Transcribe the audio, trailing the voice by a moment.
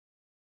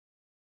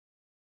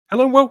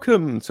Hello and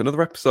welcome to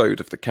another episode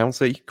of the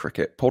County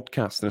Cricket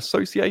Podcast in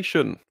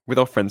association with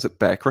our friends at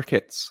Bear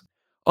Crickets.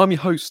 I'm your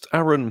host,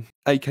 Aaron,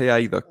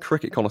 aka the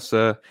Cricket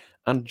Connoisseur,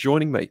 and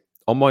joining me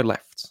on my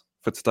left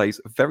for today's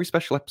very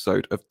special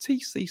episode of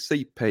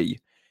TCCP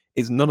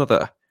is none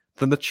other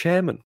than the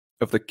chairman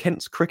of the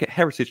Kent Cricket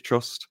Heritage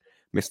Trust,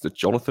 Mr.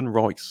 Jonathan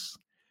Rice.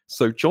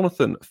 So,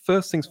 Jonathan,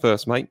 first things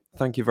first, mate,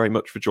 thank you very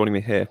much for joining me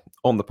here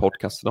on the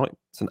podcast tonight.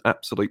 It's an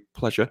absolute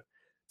pleasure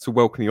to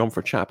welcome you on for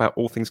a chat about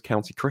all things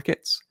county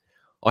cricket.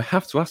 I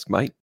have to ask,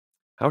 mate,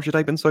 how's your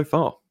day been so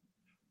far?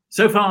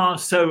 So far,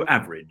 so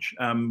average.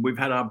 We've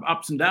had our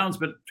ups and downs,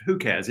 but who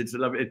cares?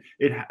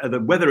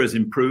 The weather has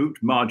improved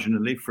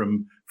marginally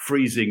from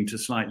freezing to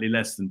slightly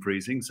less than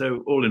freezing.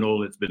 So all in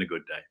all, it's been a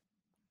good day.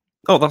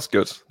 Oh, that's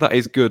good. That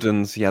is good.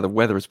 And yeah, the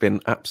weather has been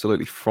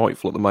absolutely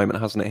frightful at the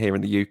moment, hasn't it, here in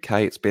the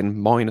UK? It's been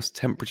minus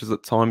temperatures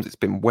at times. It's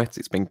been wet.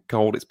 It's been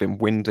cold. It's been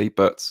windy.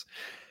 But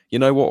you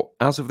know what?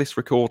 As of this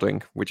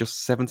recording, we're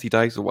just 70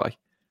 days away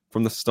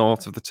from the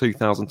start of the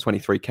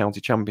 2023 County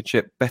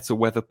Championship. Better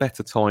weather,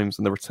 better times,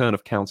 and the return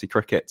of county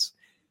cricket.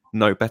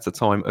 No better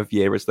time of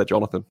year, is there,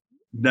 Jonathan?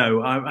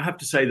 No, I have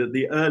to say that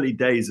the early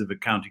days of a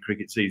county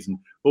cricket season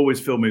always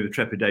fill me with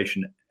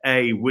trepidation.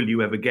 A, will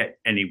you ever get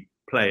any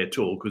play at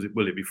all? Because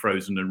will it be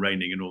frozen and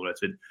raining and all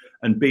that?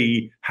 And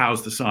B,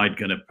 how's the side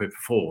going to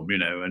perform? You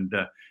know, and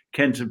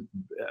Kent have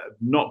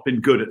not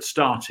been good at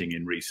starting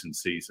in recent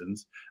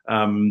seasons.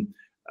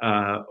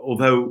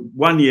 Although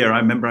one year I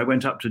remember I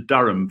went up to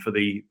Durham for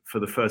the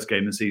first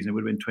game of the season. It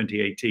would have been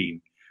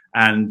 2018,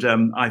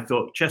 and I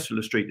thought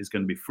Chesterfield Street is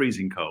going to be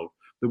freezing cold.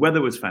 The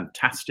weather was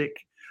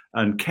fantastic,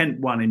 and Kent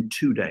won in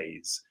 2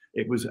 days.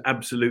 It was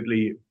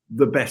absolutely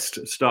the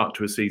best start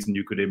to a season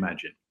you could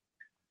imagine,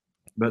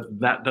 but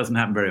that doesn't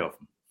happen very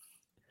often.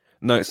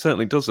 No, it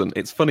certainly doesn't.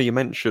 It's funny you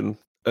mention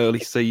early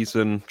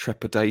season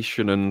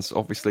trepidation and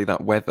obviously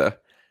that weather.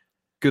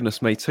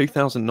 Goodness me,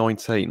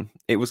 2019,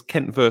 it was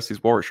Kent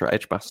versus Warwickshire at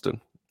Edgbaston,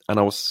 and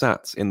I was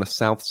sat in the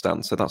South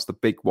Stand, so that's the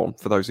big one.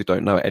 For those who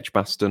don't know, at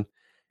Edgbaston,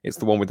 it's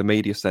the one with the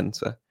media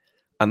centre,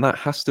 and that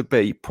has to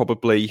be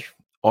probably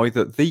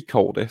either the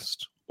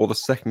coldest or the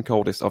second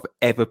coldest I've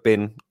ever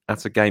been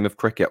at a game of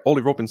cricket.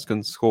 Ollie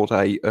Robinson scored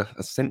a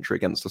century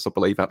against us, I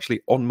believe,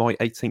 actually, on my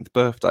 18th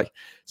birthday,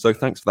 so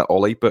thanks for that,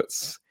 Ollie, but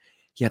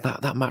yeah,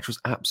 that match was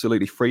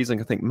absolutely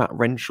freezing. I think Matt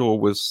Renshaw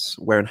was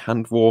wearing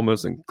hand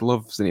warmers and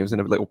gloves, and he was in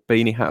a little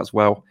beanie hat as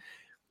well.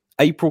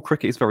 April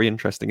cricket is very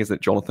interesting, isn't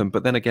it, Jonathan?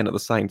 But then again, at the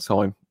same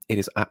time, it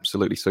is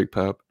absolutely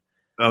superb.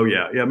 Oh,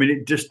 yeah. I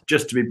mean, just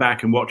to be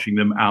back and watching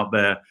them out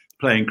there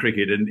playing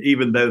cricket, and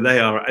even though they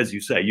are, as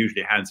you say,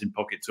 usually hands in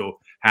pockets or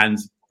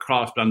hands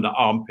clasped under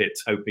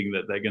armpits, hoping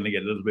that they're going to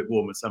get a little bit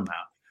warmer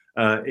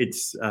somehow,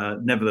 it's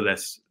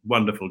nevertheless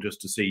wonderful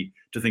just to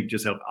think to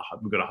yourself, oh,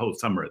 we've got a whole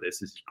summer of this.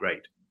 This is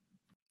great.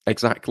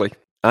 Exactly.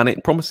 And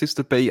it promises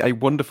to be a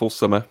wonderful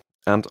summer.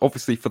 And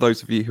obviously, for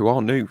those of you who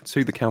are new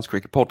to the County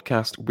Cricket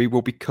Podcast, we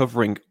will be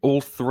covering all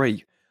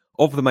three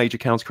of the major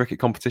county cricket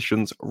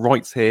competitions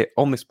right here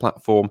on this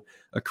platform,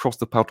 across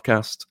the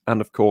podcast, and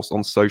of course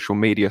on social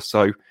media.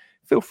 So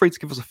feel free to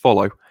give us a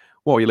follow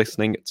while you're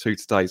listening to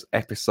today's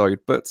episode.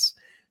 But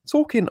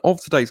talking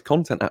of today's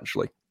content,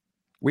 actually,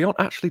 we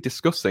aren't actually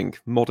discussing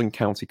modern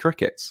county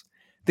cricket.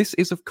 This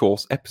is, of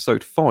course,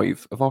 episode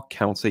 5 of our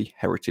County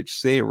Heritage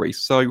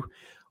series. So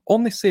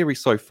on this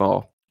series so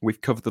far, we've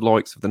covered the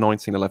likes of the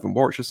 1911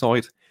 Warwickshire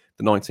side,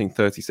 the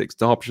 1936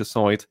 Derbyshire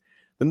side,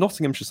 the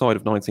Nottinghamshire side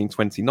of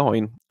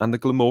 1929, and the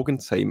Glamorgan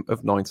team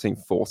of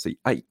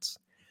 1948.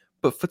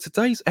 But for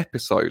today's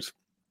episode,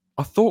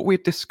 I thought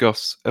we'd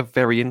discuss a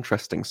very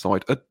interesting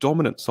side, a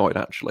dominant side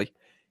actually,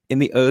 in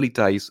the early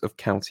days of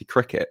county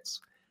cricket,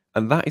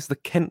 and that is the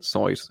Kent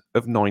side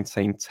of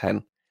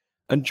 1910.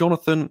 And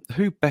Jonathan,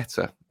 who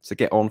better to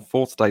get on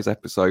for today's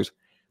episode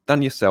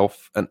than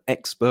yourself, an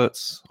expert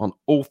on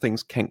all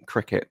things Kent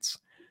cricket,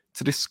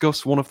 to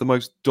discuss one of the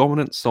most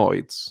dominant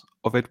sides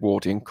of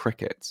Edwardian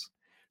cricket.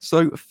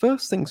 So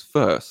first things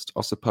first,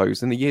 I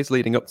suppose, in the years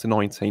leading up to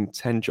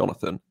 1910,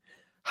 Jonathan,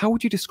 how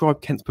would you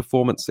describe Kent's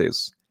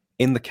performances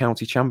in the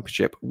county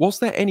championship? Was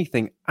there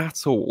anything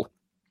at all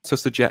to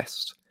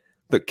suggest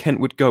that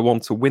Kent would go on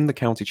to win the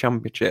county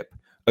championship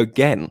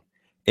again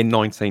in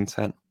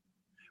 1910?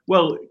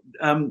 Well,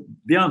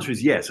 the answer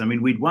is yes. I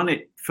mean, we'd won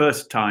it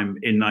first time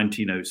in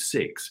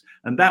 1906,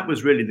 and that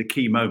was really the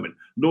key moment.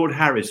 Lord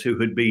Harris, who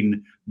had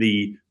been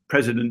the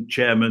president,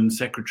 chairman,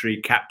 secretary,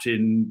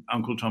 captain,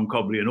 Uncle Tom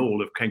Cobley, and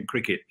all of Kent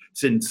cricket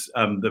since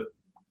the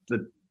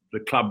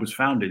club was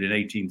founded in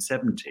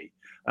 1870,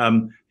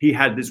 he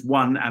had this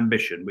one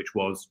ambition, which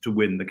was to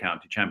win the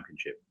county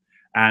championship.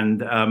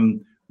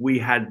 And we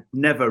had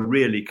never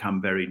really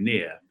come very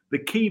near. The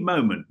key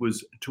moment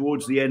was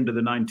towards the end of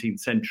the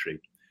 19th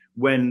century,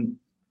 when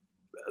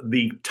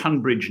the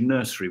Tunbridge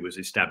Nursery was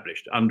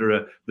established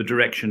under the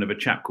direction of a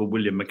chap called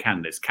William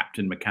McCandless,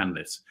 Captain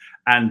McCandless.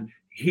 And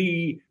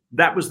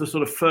that was the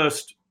sort of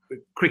first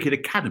cricket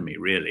academy,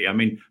 really. I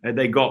mean,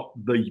 they got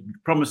the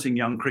promising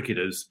young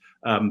cricketers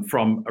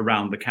from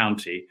around the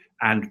county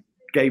and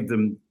gave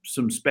them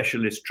some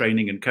specialist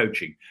training and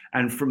coaching.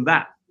 And from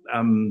that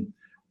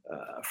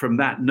from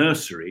that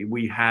nursery,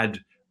 we had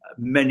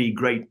many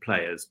great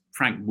players.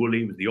 Frank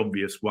Woolley was the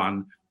obvious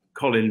one.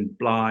 Colin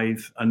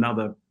Blythe,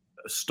 another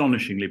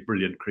astonishingly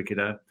brilliant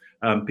cricketer.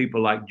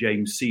 People like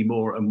James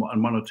Seymour and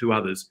one or two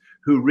others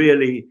who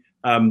really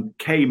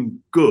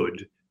came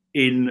good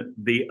in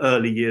the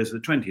early years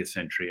of the 20th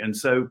century. And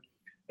so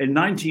in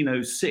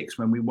 1906,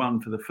 when we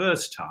won for the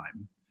first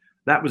time,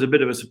 that was a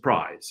bit of a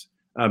surprise.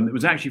 It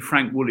was actually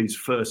Frank Woolley's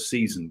first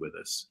season with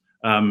us.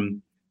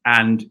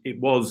 And it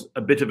was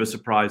a bit of a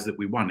surprise that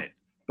we won it,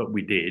 but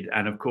we did.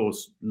 And of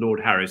course, Lord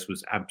Harris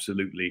was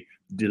absolutely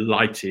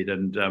delighted.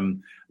 And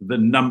the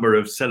number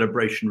of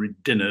celebratory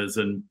dinners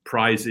and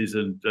prizes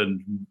and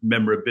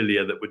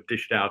memorabilia that were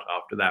dished out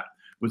after that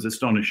was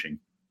astonishing,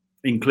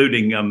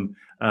 including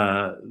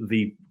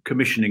the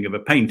commissioning of a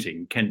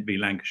painting, Kent v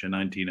Lancashire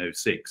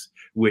 1906,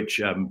 which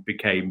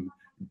became,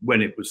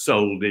 when it was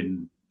sold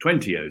in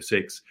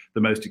 2006,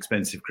 the most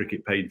expensive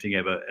cricket painting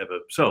ever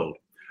sold.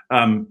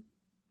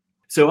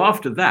 So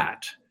after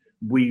that,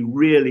 we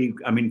really,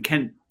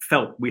 Kent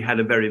felt we had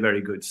a very,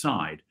 very good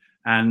side.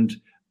 And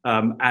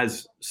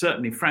as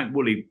certainly Frank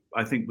Woolley,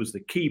 I think, was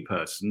the key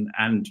person,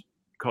 and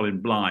Colin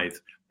Blythe,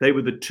 they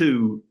were the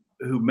two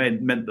who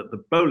meant that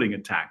the bowling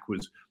attack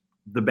was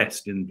the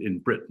best in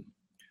Britain.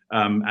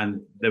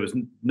 And there was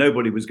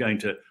nobody was going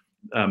to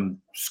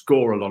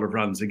score a lot of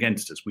runs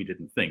against us, we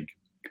didn't think.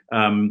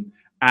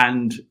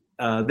 And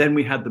then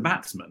we had the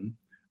batsmen,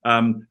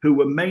 who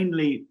were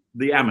mainly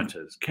the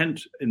amateurs.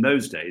 Kent, in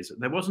those days,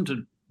 there wasn't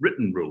a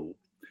written rule,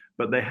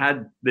 but they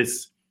had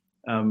this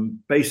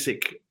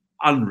basic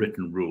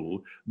unwritten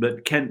rule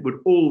that Kent would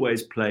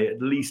always play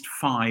at least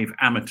 5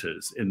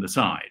 amateurs in the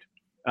side.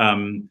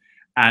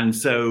 And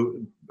so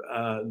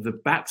the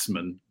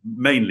batsmen,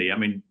 mainly,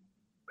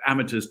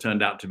 amateurs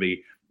turned out to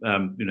be,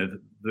 the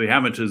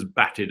amateurs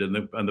batted and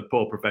the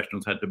poor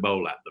professionals had to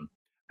bowl at them.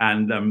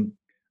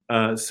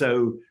 And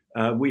so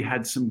we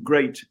had some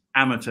great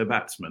amateur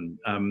batsmen,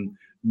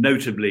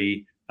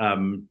 notably, I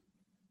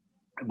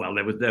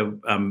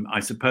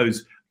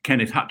suppose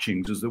Kenneth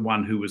Hutchings was the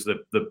one who was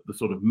the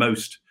sort of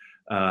most,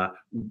 the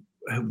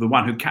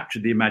one who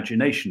captured the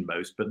imagination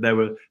most, but there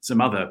were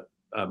some other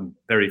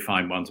very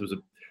fine ones. There was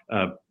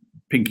a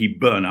Pinky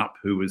Burnup,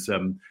 who was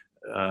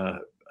a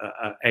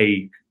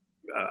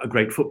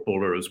great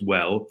footballer as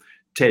well.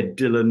 Ted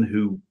Dillon,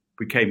 who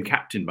became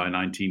captain by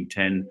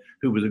 1910,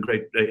 who was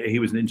he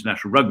was an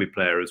international rugby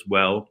player as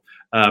well.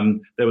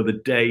 There were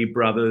the Day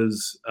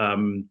brothers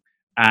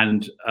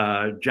and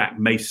Jack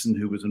Mason,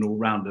 who was an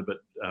all-rounder, but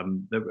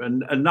there were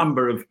a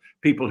number of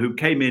people who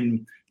came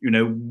in,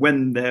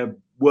 when their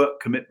work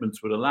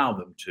commitments would allow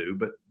them to,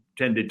 but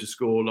tended to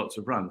score lots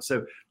of runs.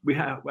 So we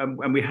had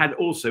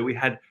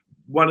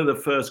one of the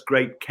first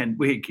great Kent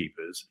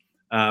wicketkeepers,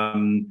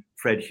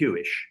 Fred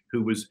Hewish,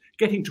 who was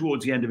getting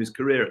towards the end of his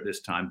career at this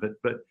time,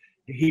 but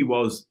he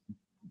was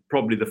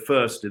probably the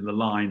first in the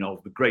line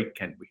of the great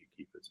Kent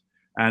wicketkeepers.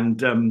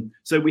 And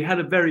so we had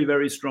a very,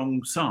 very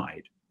strong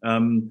side,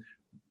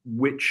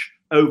 which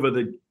over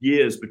the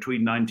years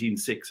between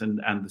 1906 and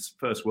the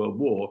First World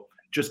War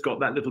just got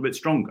that little bit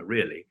stronger,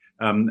 really,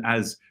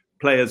 as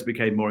players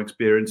became more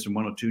experienced and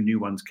one or two new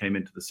ones came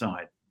into the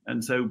side.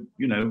 And so,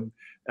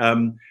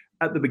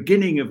 at the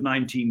beginning of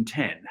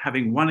 1910,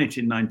 having won it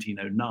in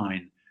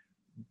 1909,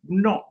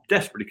 not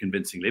desperately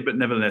convincingly, but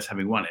nevertheless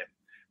having won it,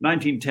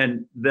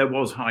 1910, there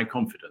was high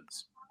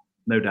confidence,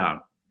 no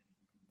doubt.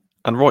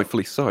 And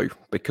rightfully so,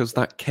 because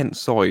that Kent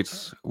side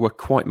were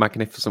quite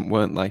magnificent,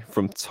 weren't they?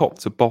 From top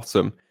to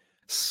bottom,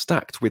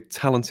 stacked with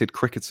talented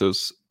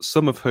cricketers,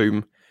 some of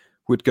whom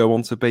would go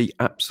on to be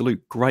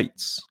absolute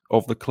greats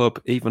of the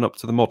club, even up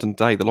to the modern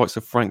day. The likes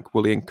of Frank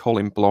Woolley and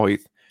Colin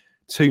Blythe,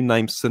 two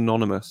names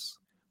synonymous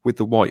with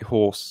the White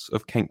Horse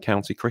of Kent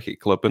County Cricket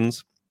Club. And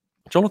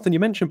Jonathan, you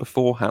mentioned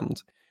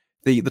beforehand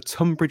the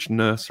Tunbridge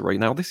Nursery.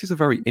 Now, this is a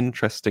very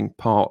interesting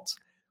part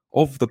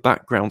of the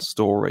background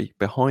story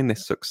behind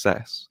this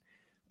success,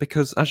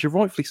 because, as you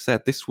rightfully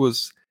said, this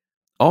was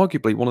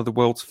arguably one of the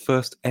world's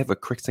first ever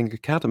cricketing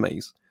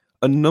academies.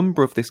 A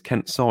number of this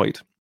Kent side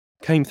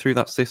came through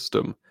that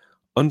system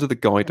under the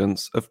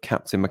guidance of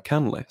Captain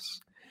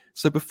McCandless.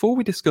 So before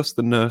we discuss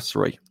the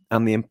nursery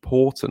and the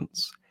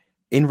importance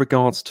in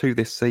regards to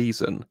this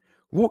season,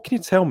 what can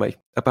you tell me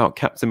about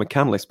Captain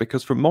McCandless?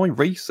 Because from my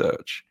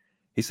research,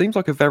 he seems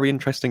like a very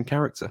interesting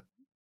character.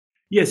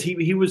 Yes,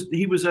 he was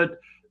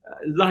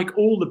like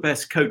all the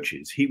best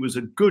coaches, he was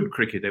a good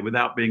cricketer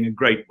without being a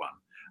great one.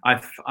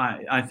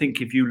 I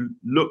think if you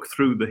look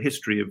through the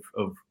history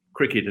of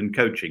cricket and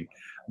coaching,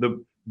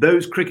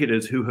 those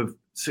cricketers who have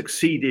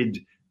succeeded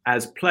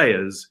as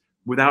players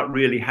without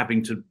really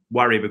having to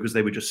worry because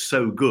they were just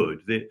so good,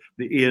 the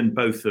Ian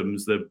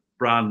Bothams, the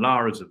Brian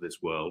Laras of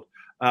this world,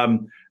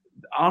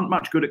 aren't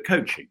much good at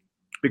coaching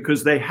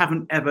because they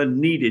haven't ever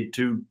needed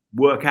to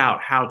work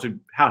out how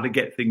to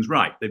get things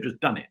right. They've just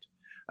done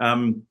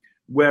it.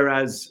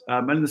 Whereas,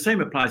 and the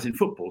same applies in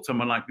football.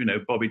 Someone like,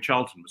 Bobby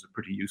Charlton was a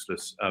pretty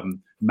useless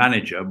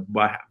manager,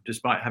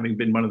 despite having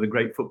been one of the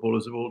great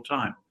footballers of all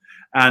time.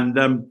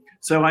 And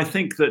so I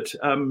think that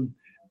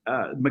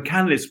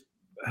McCandless,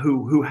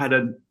 who had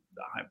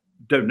I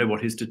don't know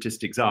what his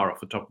statistics are off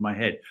the top of my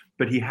head,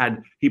 but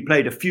he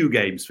played a few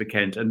games for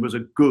Kent and was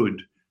a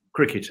good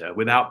cricketer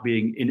without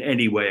being in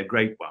any way a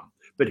great one.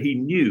 But he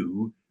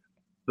knew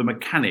the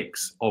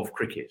mechanics of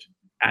cricket,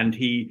 and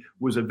he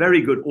was a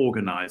very good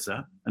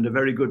organizer and a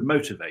very good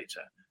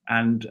motivator.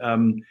 And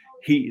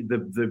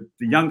the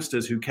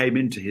youngsters who came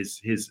into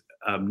his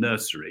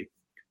nursery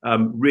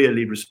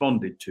really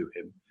responded to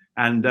him.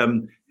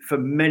 And for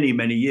many,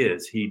 many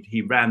years,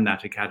 he ran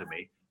that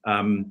academy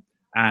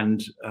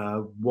and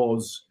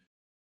was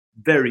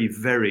very,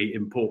 very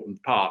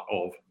important part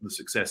of the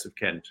success of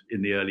Kent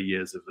in the early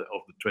years of the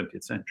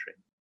 20th century.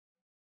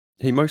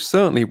 He most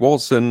certainly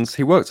was, and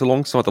he worked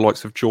alongside the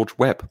likes of George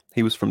Webb.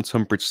 He was from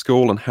Tunbridge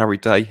School, and Harry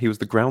Day, he was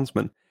the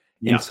groundsman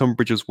in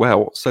Tunbridge as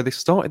well. So they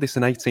started this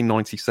in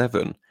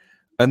 1897,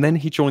 and then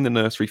he joined the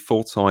nursery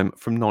full-time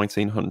from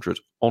 1900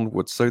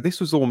 onwards. So this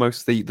was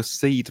almost the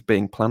seed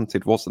being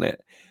planted, wasn't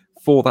it,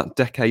 for that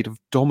decade of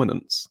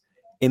dominance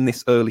in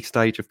this early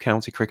stage of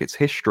county cricket's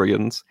history.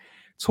 And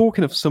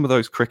talking of some of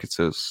those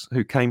cricketers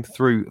who came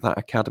through that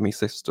academy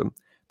system,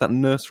 that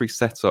nursery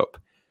setup,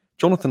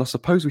 Jonathan, I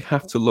suppose we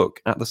have to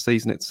look at the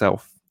season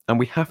itself, and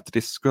we have to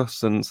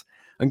discuss and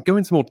go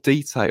into more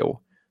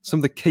detail some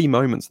of the key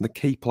moments and the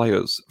key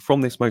players from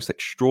this most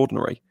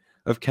extraordinary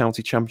of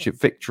county championship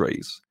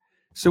victories.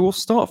 So we'll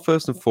start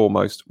first and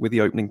foremost with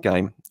the opening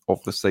game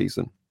of the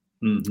season,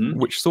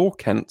 which saw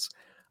Kent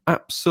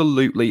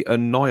absolutely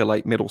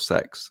annihilate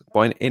Middlesex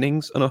by an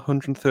innings and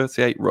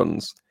 138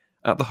 runs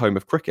at the home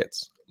of cricket,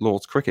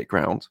 Lord's Cricket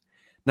Ground.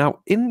 Now,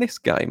 in this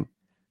game,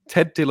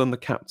 Ted Dillon, the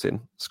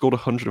captain, scored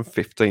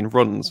 115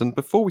 runs. And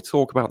before we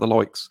talk about the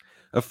likes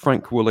of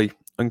Frank Woolley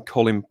and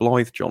Colin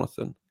Blythe,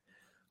 Jonathan,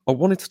 I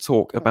wanted to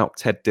talk about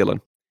Ted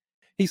Dillon.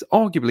 He's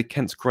arguably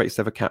Kent's greatest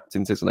ever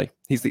captain, isn't he?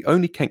 He's the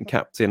only Kent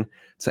captain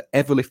to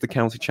ever lift the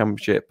county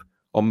championship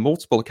on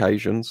multiple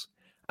occasions.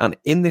 And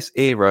in this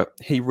era,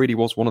 he really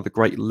was one of the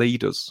great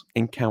leaders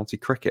in county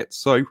cricket.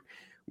 So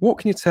what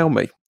can you tell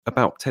me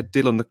about Ted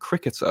Dillon, the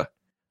cricketer,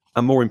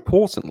 and more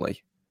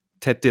importantly,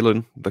 Ted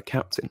Dillon, the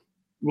captain?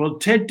 Well,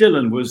 Ted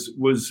Dillon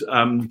was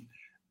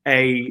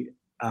a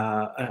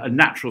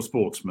natural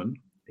sportsman.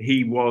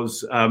 He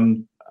was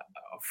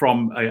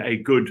from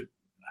a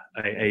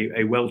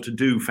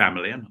well-to-do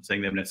family. I'm not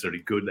saying they were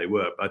necessarily good, they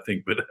were, I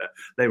think, but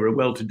they were a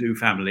well-to-do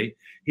family.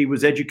 He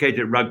was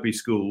educated at rugby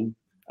school,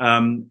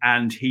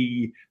 and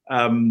he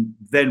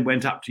then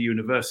went up to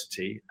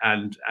university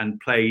and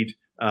played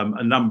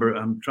a number.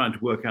 I'm trying to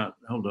work out.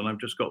 Hold on, I've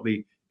just got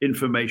the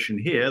information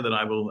here that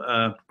I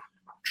will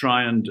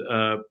try and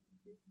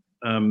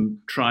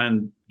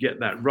get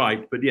that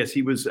right. But yes,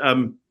 he was.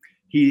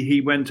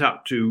 He went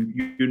up to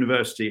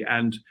university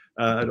and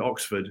at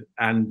Oxford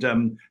and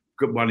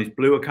won his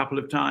blue a couple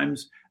of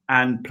times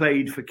and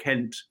played for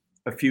Kent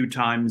a few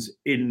times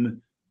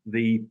in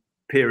the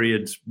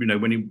periods,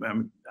 when he,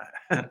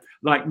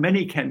 like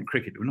many Kent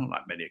cricketers, well, not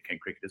like many Kent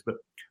cricketers, but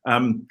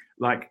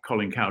like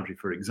Colin Cowdrey,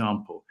 for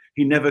example,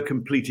 he never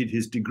completed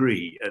his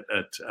degree at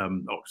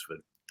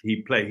Oxford.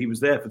 He was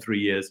there for 3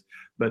 years,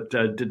 but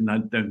I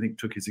don't think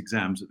took his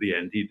exams at the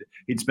end.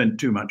 He'd spent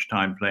too much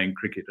time playing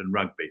cricket and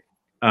rugby,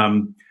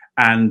 and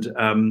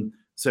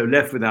so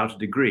left without a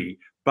degree.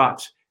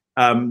 But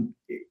on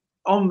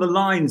the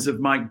lines of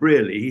Mike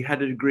Brearley, he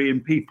had a degree in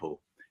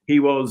people. He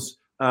was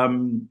a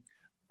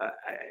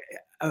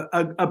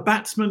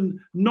batsman,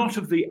 not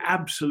of the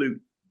absolute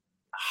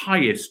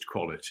highest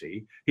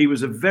quality. He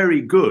was a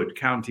very good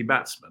county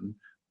batsman,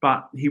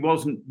 but he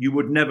wasn't. You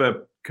would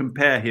never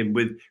compare him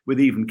with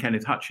even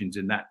Kenneth Hutchins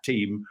in that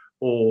team,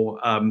 or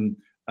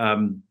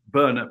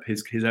Burnap,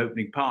 his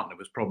opening partner,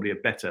 was probably a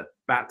better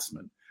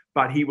batsman.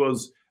 But he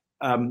was,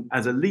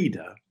 as a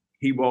leader,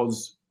 he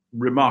was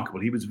remarkable.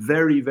 He was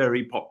very,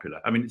 very popular.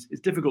 I mean,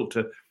 it's difficult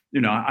to,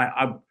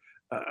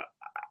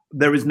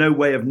 there is no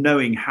way of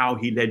knowing how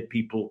he led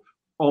people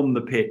on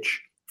the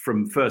pitch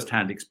from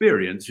first-hand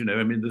experience.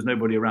 There's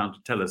nobody around to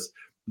tell us.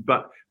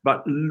 But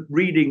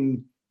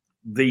reading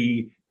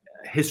the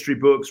history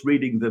books,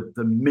 reading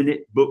the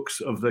minute books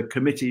of the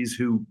committees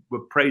who were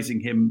praising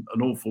him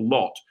an awful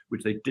lot,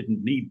 which they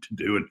didn't need to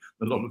do, and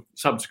a lot of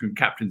subsequent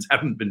captains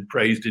haven't been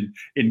praised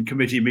in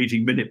committee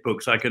meeting minute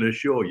books, I can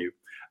assure you.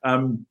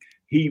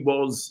 He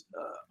was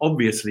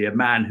obviously a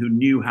man who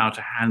knew how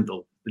to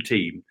handle the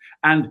team.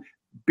 And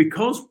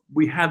because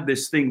we had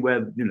this thing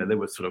where, there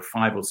were sort of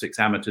 5 or 6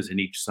 amateurs in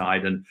each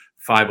side and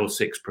 5 or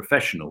 6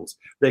 professionals,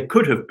 there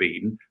could have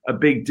been a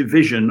big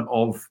division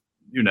of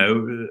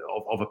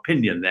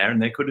opinion there,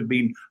 and there could have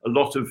been a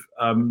lot of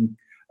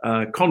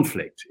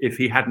conflict if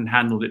he hadn't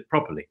handled it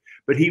properly.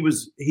 But he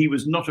was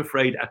not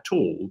afraid at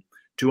all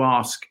to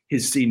ask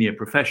his senior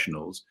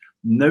professionals,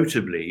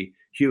 notably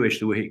Hewish,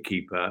 the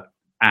wicketkeeper,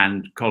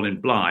 and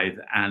Colin Blythe,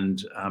 and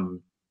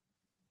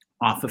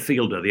Arthur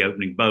Fielder, the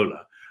opening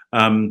bowler,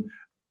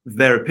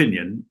 their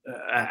opinion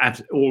at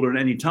all or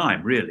any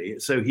time, really.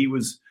 So he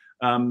was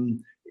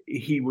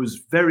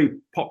very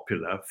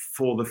popular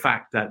for the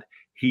fact that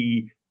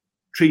he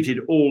treated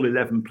all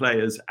 11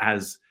 players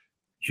as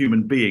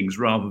human beings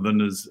rather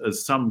than as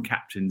some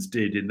captains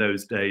did in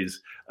those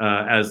days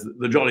as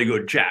the jolly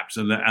good chaps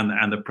and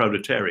the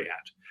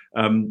proletariat.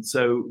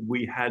 So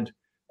we had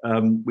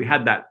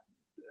that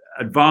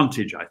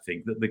advantage, I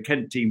think, that the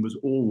Kent team was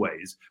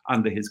always,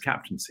 under his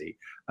captaincy,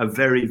 a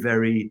very,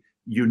 very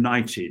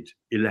united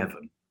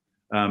 11.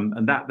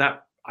 And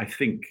that, I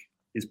think,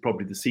 is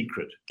probably the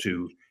secret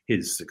to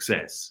his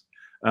success.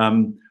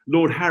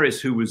 Lord Harris,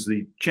 who was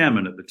the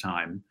chairman at the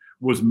time,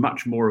 was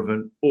much more of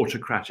an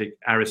autocratic,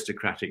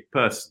 aristocratic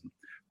person.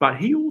 But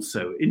he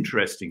also,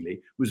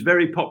 interestingly, was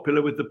very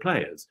popular with the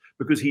players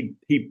because he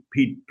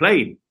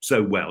played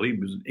so well. He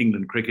was an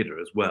England cricketer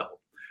as well.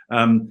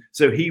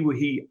 So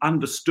he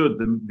understood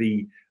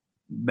the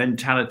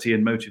mentality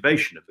and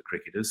motivation of the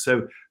cricketers.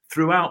 So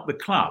throughout the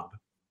club,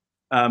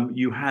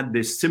 you had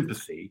this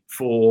sympathy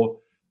for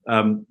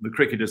the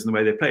cricketers and the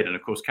way they played. And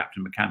of course,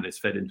 Captain McCandless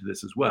fed into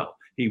this as well.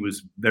 He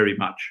was very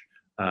much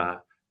a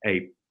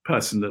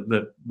person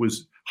that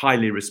was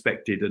highly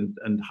respected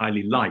and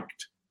highly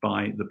liked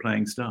by the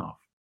playing staff.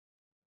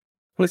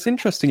 Well, it's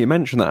interesting you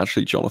mentioned that,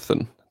 actually,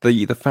 Jonathan,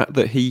 the fact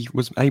that he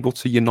was able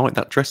to unite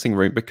that dressing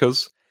room,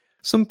 because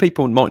some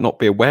people might not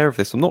be aware of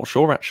this. I'm not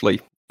sure,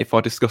 actually, if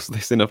I discuss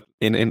this in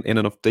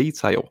enough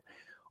detail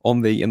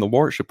in the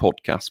Warwickshire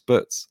podcast,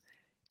 but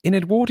in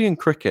Edwardian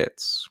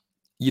cricket,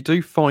 you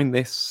do find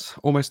this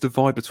almost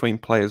divide between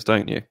players,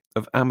 don't you,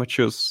 of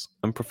amateurs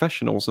and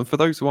professionals. And for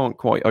those who aren't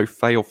quite au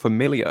fait or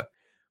familiar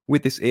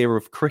with this era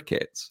of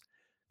cricket,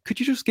 could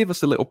you just give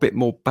us a little bit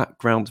more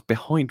background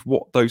behind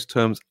what those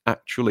terms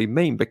actually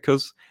mean?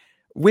 Because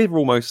we're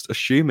almost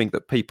assuming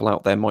that people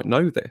out there might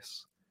know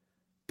this.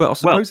 But I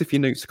suppose if you're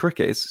new to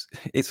cricket,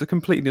 it's a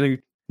completely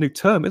new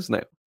term, isn't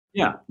it?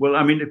 Yeah, well,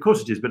 I mean, of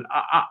course it is. But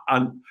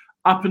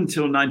up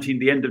until the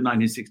end of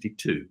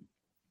 1962,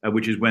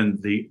 which is when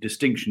the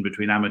distinction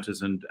between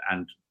amateurs and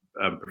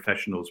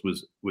professionals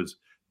was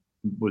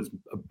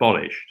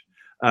abolished,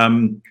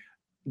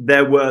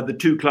 there were the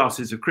two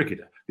classes of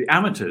cricketer. The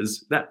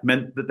amateurs, that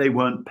meant that they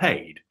weren't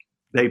paid.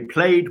 They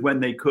played when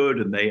they could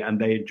and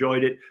they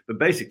enjoyed it. But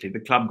basically, the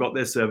club got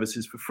their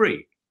services for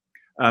free,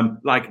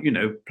 like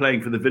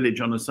playing for the village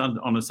on a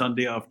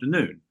Sunday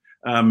afternoon.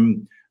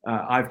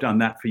 I've done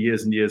that for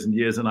years and years and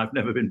years, and I've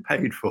never been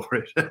paid for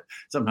it.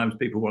 Sometimes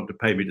people want to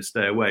pay me to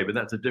stay away, but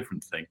that's a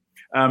different thing.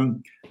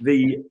 Whereas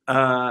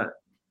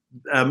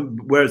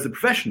the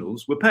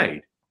professionals were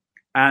paid,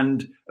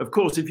 and of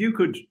course, if you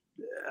could,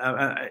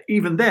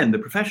 even then, the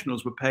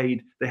professionals were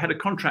paid. They had a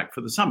contract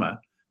for the summer.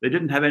 They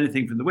didn't have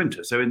anything for the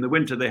winter, so in the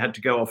winter they had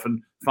to go off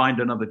and find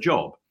another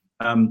job.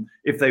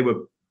 If they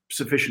were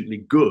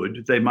sufficiently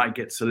good, they might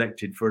get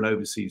selected for an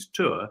overseas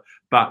tour,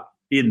 but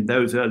in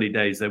those early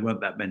days, there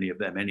weren't that many of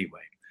them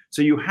anyway.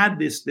 So you had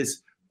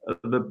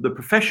the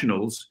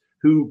professionals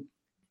who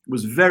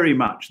was very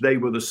much, they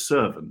were the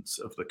servants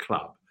of the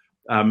club.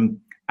 And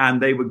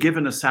they were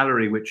given a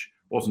salary which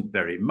wasn't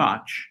very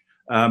much,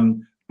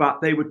 but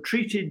they were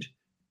treated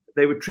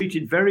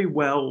very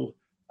well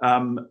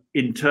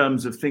in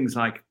terms of things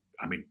like,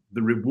 I mean,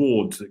 the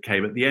rewards that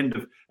came at the end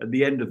of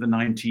the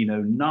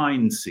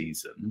 1909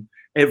 season.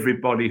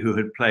 Everybody who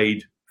had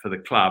played for the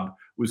club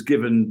was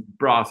given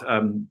brass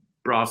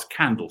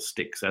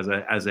candlesticks as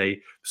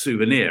a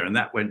souvenir, and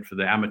that went for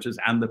the amateurs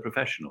and the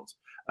professionals.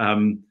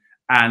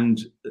 And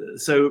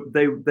so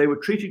they were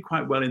treated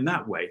quite well in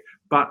that way.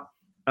 But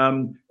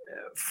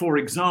for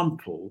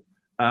example,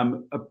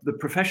 the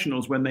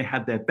professionals, when they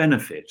had their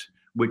benefit,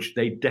 which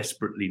they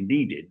desperately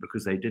needed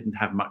because they didn't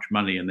have much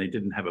money and they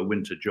didn't have a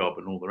winter job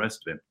and all the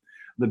rest of it,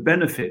 the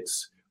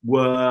benefits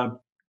were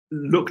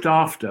looked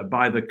after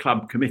by the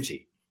club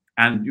committee.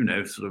 And,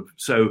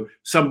 so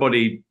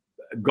somebody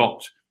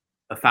got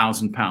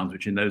 £1,000,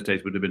 which in those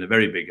days would have been a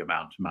very big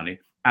amount of money.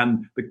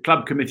 And the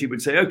club committee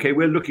would say, OK,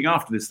 we're looking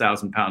after this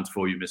 £1,000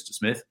 for you, Mr.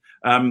 Smith.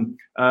 And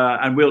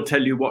we'll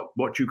tell you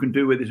what you can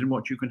do with it and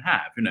what you can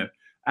have,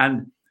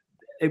 And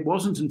it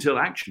wasn't until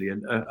actually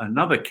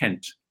another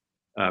Kent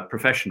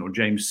professional,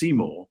 James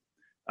Seymour,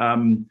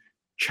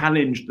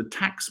 challenged the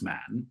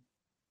taxman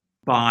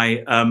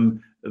by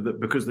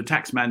because the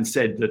taxman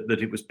said that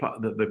it was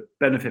that the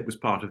benefit was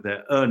part of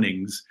their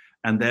earnings,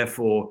 and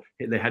therefore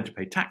they had to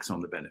pay tax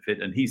on the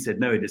benefit. And he said,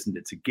 no, it isn't.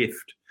 It's a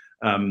gift.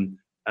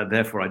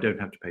 Therefore, I don't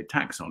have to pay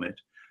tax on it.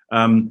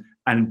 And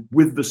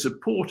with the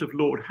support of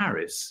Lord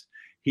Harris,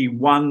 he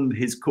won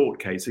his court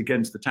case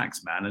against the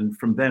taxman. And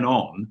from then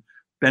on,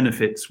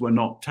 benefits were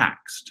not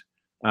taxed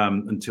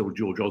until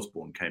George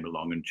Osborne came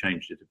along and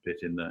changed it a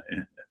bit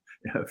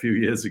a few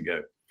years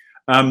ago.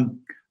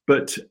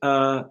 But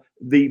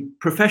the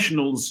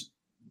professionals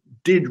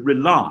did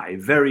rely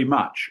very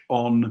much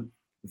on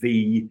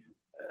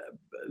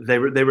they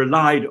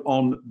relied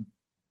on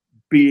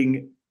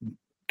being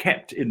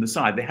kept in the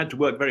side. They had to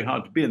work very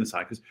hard to be in the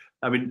side because,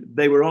 I mean,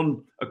 they were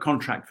on a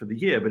contract for the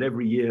year, but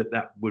every year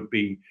that would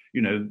be,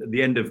 at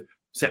the end of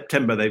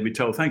September, they'd be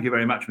told, thank you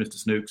very much, Mr.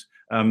 Snooks.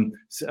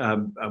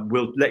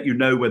 We'll let you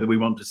know whether we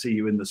want to see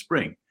you in the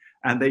spring.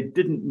 And they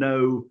didn't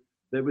know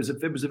there was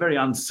a very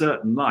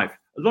uncertain life.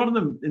 A lot of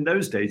them in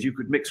those days, you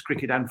could mix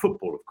cricket and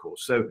football, of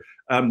course. So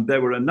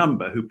there were a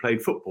number who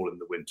played football in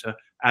the winter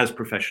as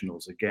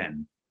professionals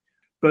again.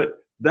 But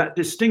that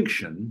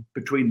distinction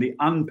between the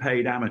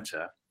unpaid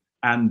amateur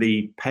and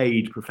the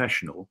paid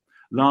professional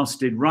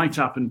lasted right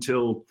up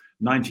until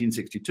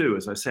 1962,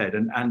 as I said.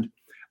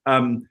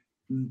 And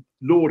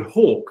Lord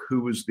Hawke,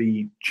 who was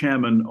the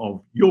chairman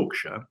of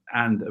Yorkshire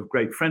and a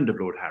great friend of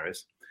Lord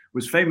Harris,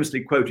 was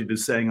famously quoted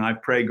as saying, "I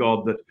pray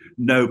God that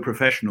no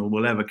professional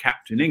will ever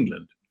captain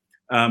England,"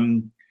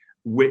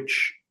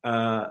 which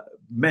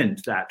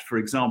meant that, for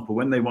example,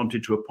 when they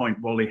wanted to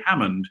appoint Woolley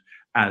Hammond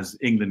as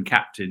England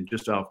captain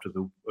just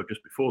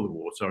before the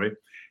war,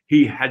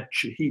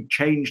 he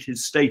changed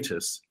his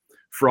status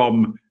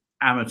from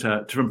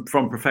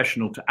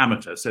professional to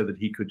amateur so that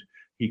he could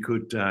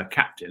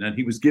captain, and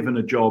he was given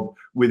a job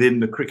within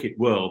the cricket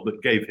world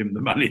that gave him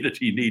the money that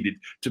he needed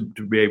to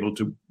be able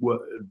to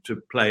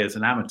play as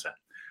an amateur.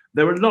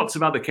 There were lots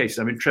of other cases.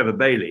 I mean, Trevor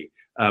Bailey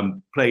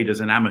played as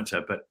an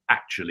amateur, but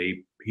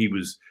actually he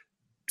was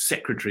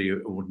secretary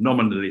or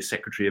nominally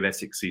secretary of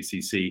Essex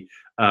CCC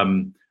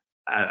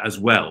as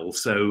well.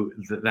 So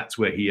that's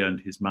where he earned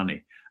his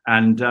money.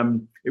 And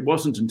it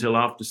wasn't until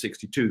after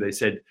 62 they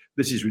said,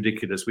 "This is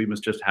ridiculous. We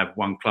must just have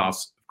one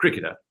class of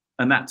cricketer."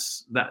 And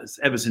that's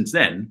ever since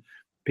then,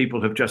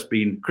 people have just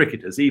been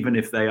cricketers, even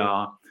if they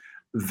are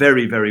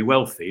very, very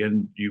wealthy.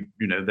 And you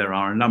know there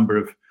are a number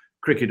of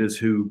cricketers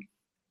who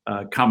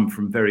come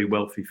from very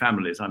wealthy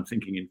families. I'm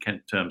thinking in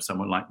Kent terms,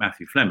 someone like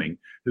Matthew Fleming,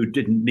 who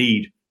didn't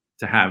need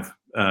to have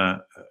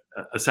a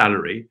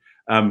salary,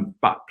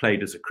 but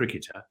played as a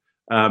cricketer.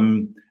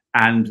 And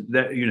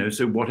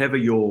so whatever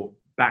your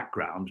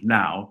background,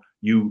 now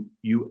you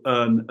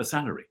earn a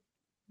salary,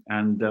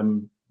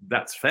 and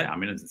that's fair. I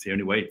mean, it's the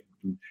only way.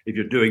 If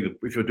you're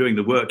doing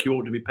the work, you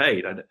ought to be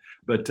paid.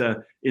 But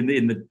in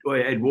the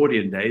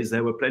Edwardian days,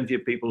 there were plenty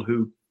of people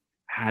who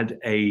had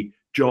a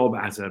job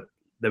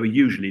they were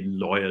usually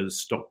lawyers,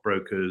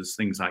 stockbrokers,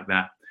 things like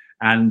that,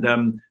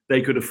 and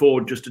they could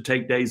afford just to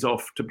take days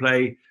off to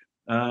play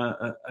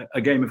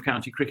a game of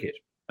county cricket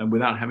and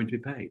without having to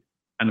be paid.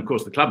 And of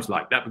course, the clubs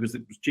liked that because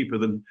it was cheaper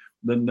than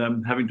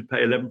having to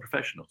pay 11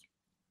 professionals.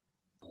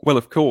 Well,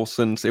 of course,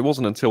 and it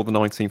wasn't until the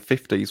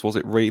 1950s, was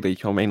it really?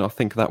 I mean, I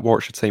think that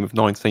Warwickshire team of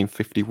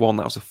 1951,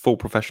 that was a full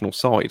professional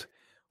side,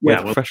 where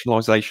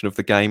professionalisation of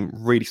the game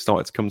really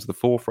started to come to the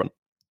forefront.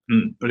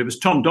 But it was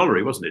Tom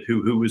Dollery, wasn't it,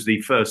 who was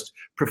the first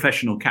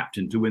professional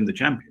captain to win the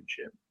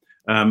championship.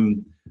 But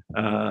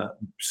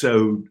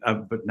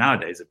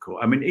nowadays, of course,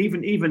 I mean,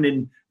 even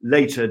in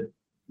later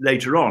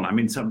on, I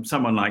mean,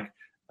 someone like,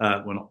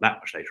 not that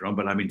much later on,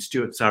 but I mean,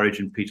 Stuart Surridge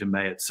and Peter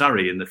May at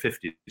Surrey in the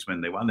 50s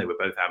when they won, they were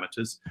both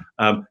amateurs.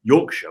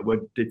 Yorkshire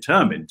were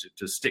determined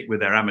to stick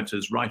with their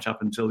amateurs right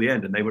up until the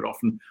end, and they would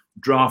often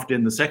draft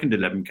in the second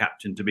 11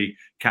 captain to be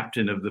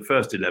captain of the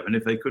first 11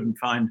 if they couldn't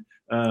find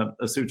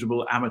a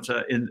suitable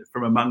amateur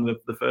from among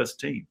the first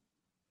team.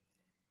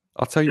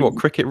 I'll tell you what,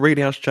 cricket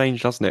really has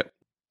changed, hasn't it?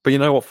 But you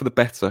know what, for the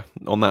better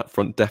on that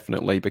front,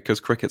 definitely,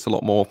 because cricket's a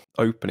lot more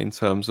open in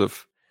terms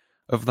of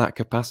that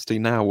capacity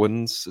now.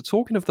 And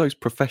talking of those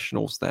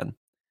professionals then,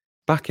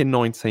 back in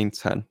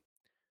 1910,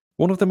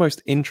 one of the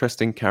most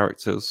interesting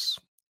characters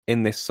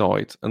in this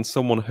side, and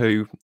someone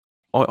who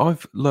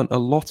I've learnt a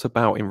lot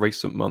about in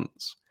recent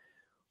months,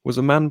 was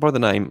a man by the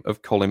name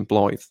of Colin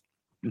Blythe.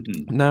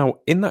 Mm-hmm. Now,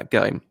 in that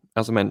game,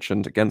 as I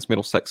mentioned, against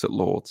Middlesex at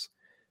Lords,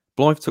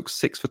 Blythe took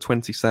 6 for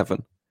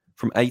 27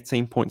 from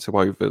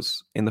 18.2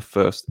 overs in the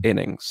first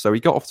innings. So he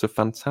got off to a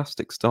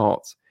fantastic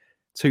start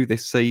to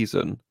this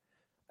season.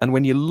 And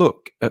when you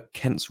look at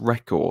Kent's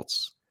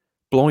records,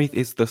 Blythe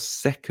is the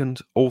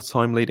second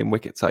all-time leading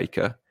wicket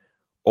taker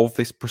of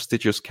this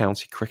prestigious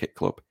county cricket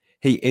club.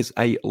 He is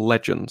a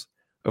legend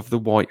of the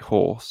White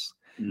Horse.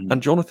 Mm.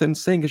 And Jonathan,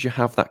 seeing as you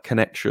have that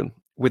connection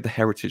with the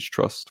Heritage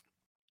Trust,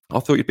 I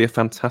thought you'd be a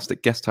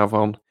fantastic guest to have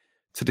on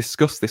to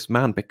discuss this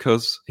man,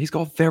 because he's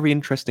got a very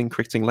interesting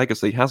cricketing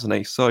legacy, hasn't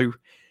he? So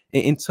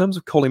in terms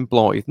of Colin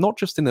Blythe, not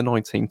just in the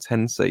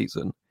 1910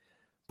 season,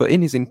 but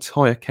in his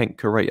entire Kent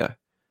career,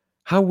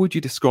 how would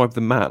you describe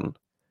the man?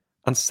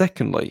 And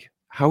secondly,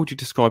 how would you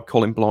describe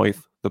Colin Blythe,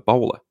 the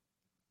bowler?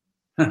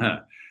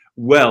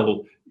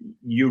 Well,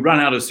 you run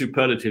out of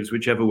superlatives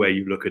whichever way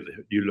you look at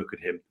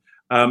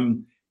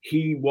him.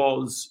 He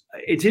was.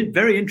 It's a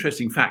very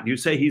interesting fact. You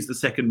say he's the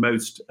second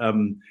most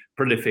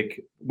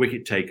prolific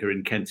wicket taker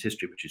in Kent's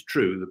history, which is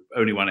true. The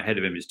only one ahead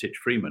of him is Titch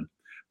Freeman.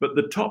 But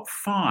the top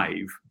 5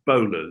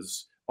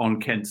 bowlers on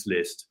Kent's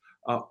list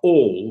are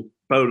all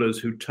bowlers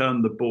who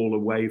turn the ball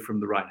away from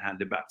the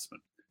right-handed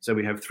batsman. So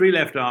we have 3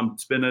 left-arm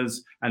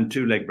spinners and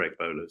 2 leg break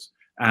bowlers.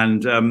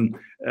 And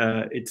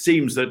it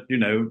seems that,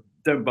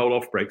 don't bowl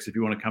off breaks if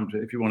you want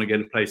to get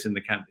a place in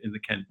the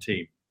Kent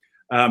team.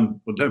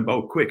 Well, don't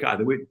bowl quick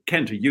either.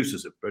 Kent are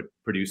useless at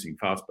producing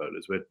fast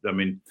bowlers.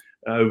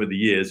 Over the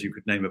years, you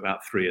could name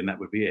about 3 and that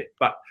would be it.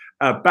 But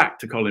back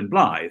to Colin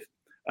Blythe,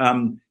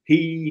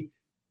 he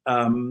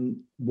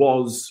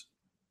was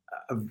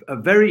a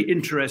very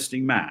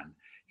interesting man.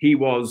 He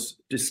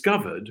was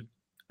discovered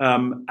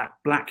at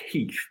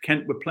Blackheath.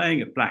 Kent were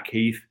playing at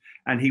Blackheath,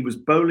 and he was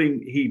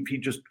bowling. He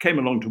just came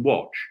along to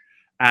watch,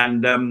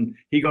 and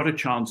he got a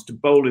chance to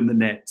bowl in the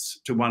nets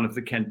to one of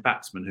the Kent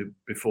batsmen who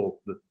before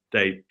the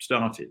day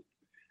started.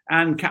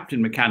 And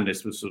Captain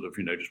McCandless was sort of,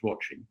 just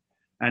watching.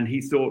 And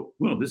he thought,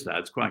 well, this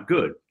lad's quite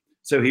good.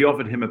 So he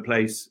offered him a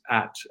place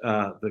at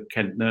the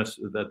Kent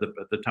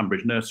the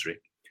Tunbridge nursery.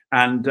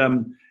 And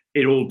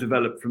it all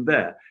developed from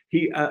there.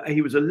 He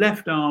was a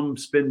left-arm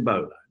spin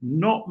bowler,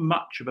 not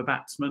much of a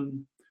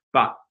batsman,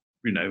 but,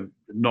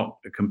 not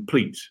a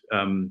complete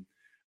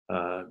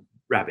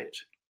rabbit.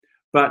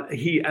 But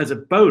as a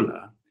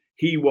bowler,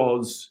 he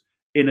was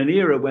in an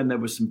era when there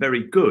were some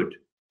very good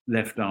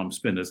left-arm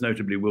spinners,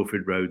 notably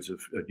Wilfred Rhodes of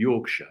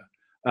Yorkshire.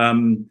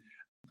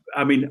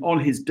 On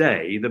his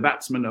day, the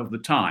batsman of the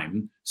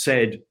time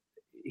said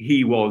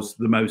he was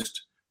the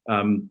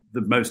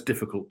most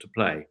difficult to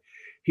play.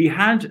 He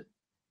had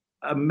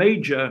a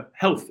major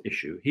health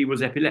issue. He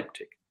was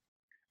epileptic,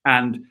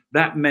 and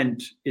that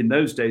meant in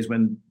those days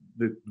when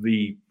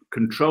the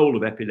control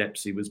of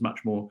epilepsy was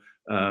much more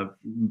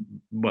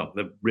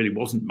there really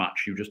wasn't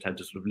much. You just had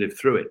to sort of live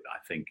through it, I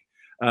think.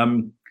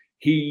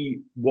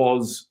 He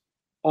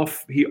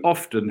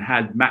often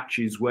had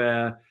matches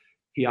where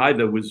he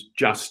either was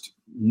just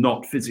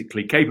not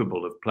physically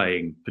capable of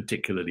playing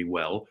particularly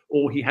well,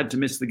 or he had to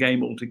miss the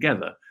game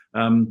altogether.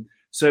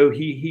 So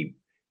he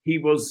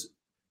was,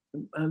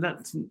 and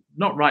that's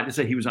not right to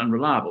say he was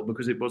unreliable,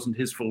 because it wasn't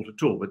his fault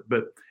at all.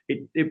 But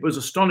it was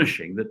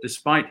astonishing that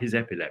despite his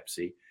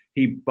epilepsy,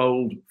 he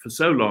bowled for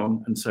so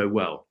long and so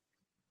well.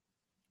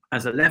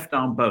 As a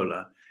left-arm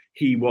bowler,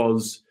 he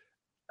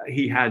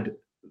had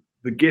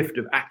the gift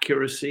of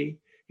accuracy.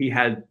 He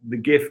had the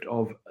gift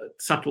of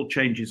subtle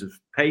changes of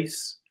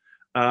pace,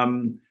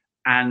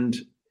 and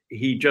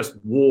he just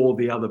wore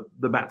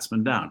the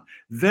batsman down.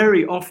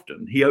 Very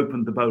often he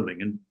opened the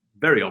bowling, and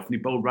very often he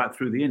bowled right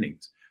through the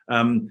innings.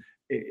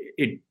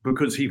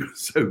 Because he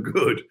was so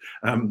good,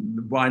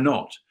 why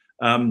not?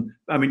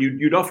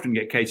 You'd often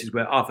get cases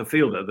where Arthur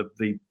Fielder,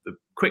 the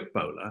quick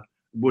bowler,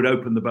 would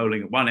open the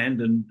bowling at one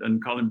end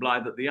and Colin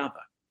Blythe at the other.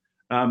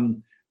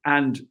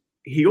 And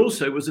he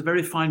also was a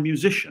very fine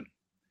musician.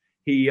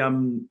 He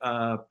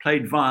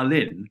played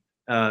violin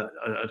at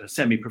a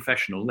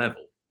semi-professional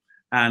level.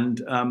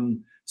 And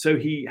so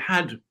he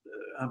had,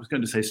 I was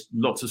going to say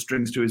lots of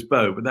strings to his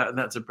bow, but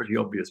that's a pretty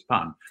obvious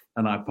pun,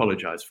 and I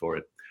apologize for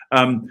it.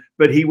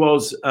 But he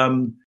was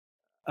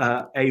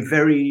a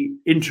very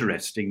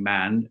interesting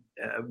man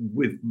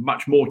with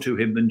much more to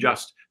him than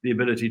just the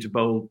ability to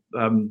bowl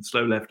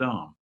slow left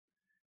arm.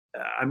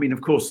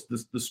 Of course,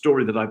 the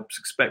story that I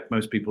suspect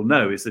most people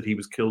know is that he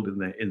was killed in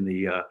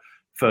the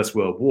First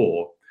World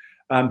War.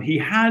 He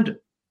had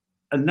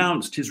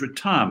announced his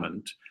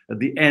retirement at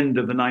the end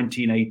of the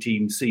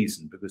 1918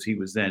 season, because he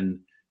was then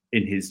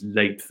in his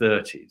late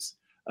 30s.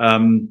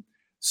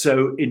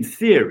 So in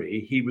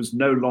theory, he was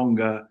no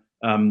longer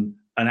an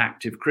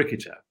active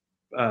cricketer.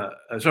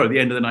 Sorry, the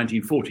end of the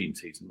 1914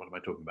 season. What am I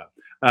talking about?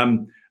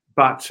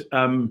 But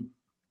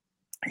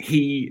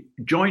he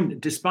joined,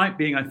 despite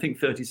being, I think,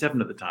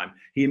 37 at the time.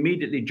 He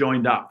immediately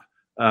joined up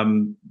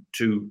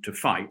to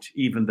fight,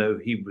 even though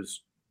he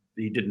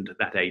didn't at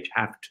that age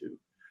have to.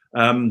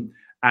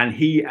 And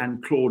he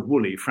and Claude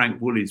Woolley, Frank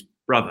Woolley's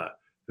brother,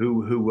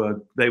 who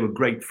were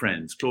great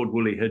friends. Claude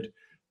Woolley had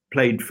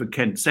played for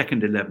Kent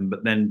second 11,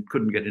 but then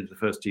couldn't get into the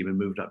first team and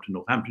moved up to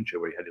Northamptonshire,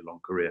 where he had a long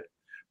career.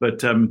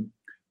 But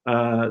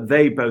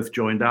they both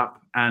joined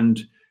up, and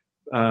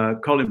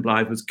Colin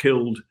Blythe was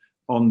killed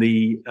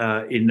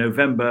in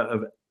November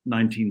of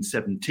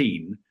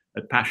 1917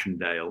 at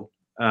Passchendaele.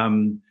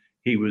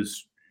 He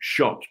was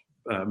shot.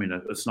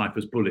 A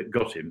sniper's bullet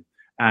got him,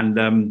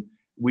 and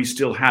we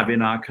still have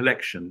in our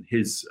collection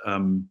his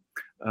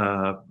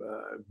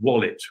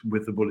wallet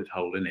with the bullet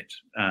hole in it,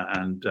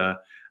 and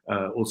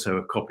also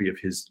a copy of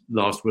his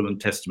last will and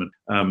testament,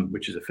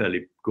 which is a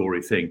fairly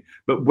gory thing.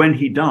 But when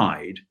he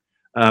died,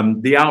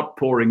 the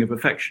outpouring of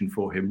affection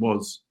for him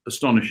was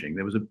astonishing.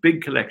 There was a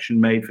big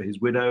collection made for his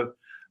widow,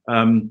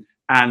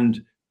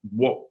 and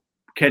what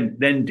Kent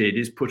then did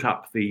is put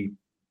up a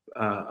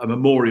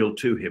memorial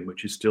to him,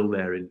 which is still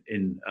there at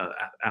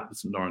the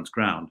St Lawrence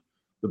Ground,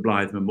 the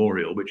Blythe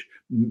Memorial,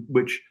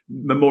 which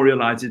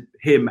memorialises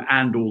him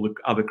and all the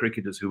other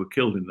cricketers who were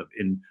killed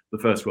in the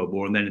First World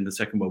War, and then in the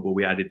Second World War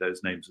we added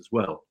those names as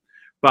well.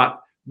 But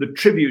the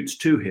tributes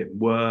to him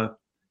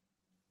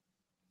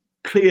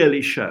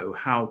clearly show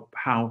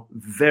how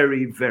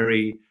very,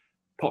 very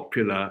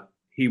popular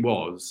he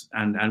was,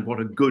 and what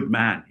a good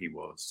man he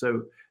was.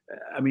 So,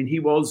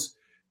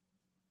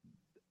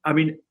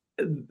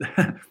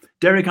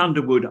 Derek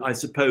Underwood, I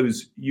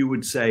suppose you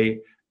would say,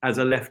 as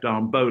a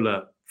left-arm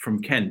bowler from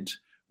Kent,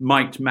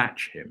 might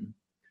match him.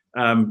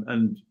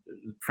 And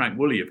Frank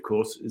Woolley, of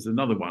course, is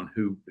another one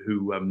who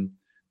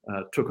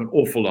took an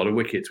awful lot of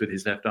wickets with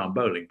his left-arm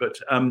bowling. But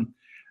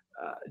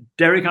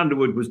Derek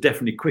Underwood was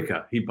definitely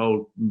quicker. He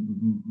bowled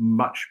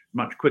much,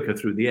 much quicker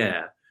through the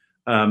air,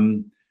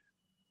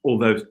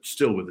 although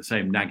still with the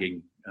same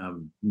nagging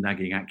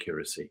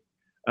accuracy.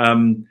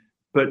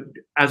 but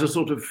as a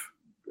sort of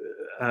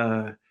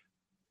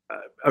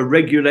a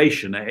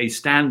regulation, a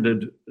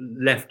standard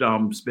left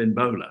arm spin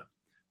bowler,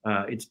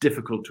 it's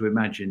difficult to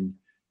imagine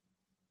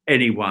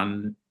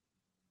anyone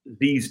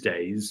these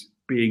days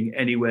being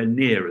anywhere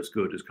near as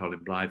good as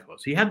Colin Blythe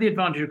was. He had the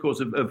advantage, of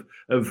course, of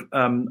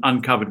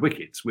uncovered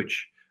wickets,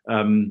 which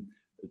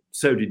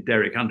so did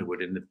Derek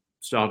Underwood in the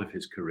start of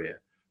his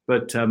career.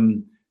 But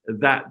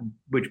that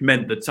which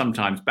meant that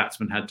sometimes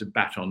batsmen had to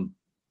bat on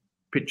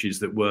pitches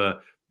that were,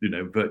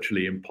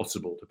 virtually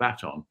impossible to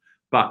bat on.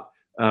 But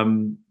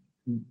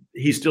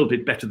he still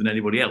did better than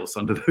anybody else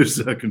under those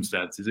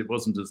circumstances. It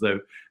wasn't as though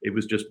it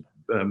was just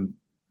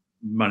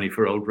money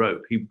for old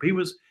rope. He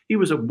was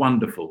a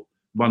wonderful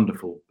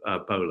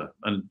bowler,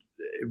 and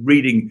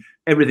reading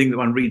everything that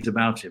one reads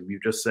about him, you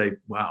just say,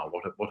 wow,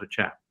 what a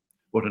chap,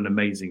 what an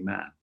amazing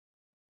man.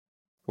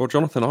 Well,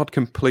 Jonathan, I'd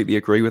completely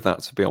agree with that,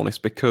 to be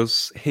honest,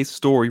 because his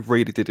story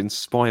really did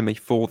inspire me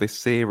for this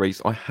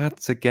series. I had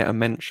to get a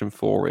mention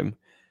for him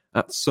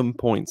at some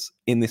point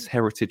in this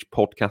Heritage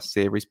podcast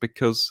series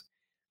because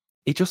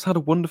he just had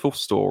a wonderful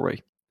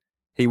story.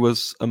 He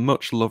was a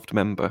much-loved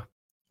member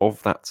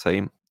of that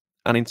team.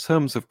 And in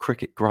terms of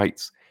cricket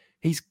greats,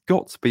 he's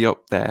got to be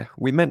up there.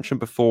 We mentioned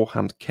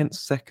beforehand Kent's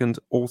second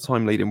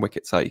all-time leading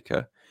wicket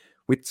taker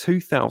with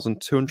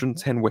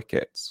 2,210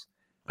 wickets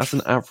at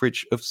an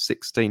average of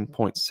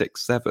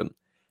 16.67.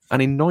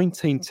 And in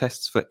 19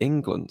 tests for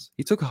England,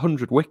 he took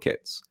 100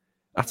 wickets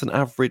at an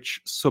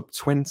average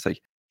sub-20.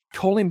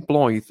 Colin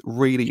Blythe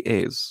really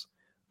is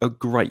a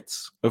great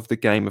of the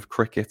game of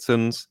cricket,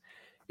 and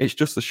it's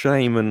just a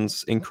shame and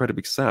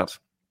incredibly sad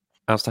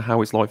as to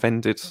how his life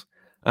ended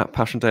at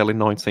Passchendaele in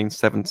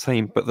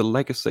 1917, but the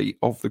legacy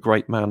of the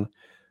great man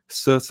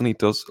certainly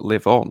does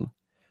live on.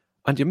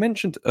 And you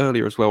mentioned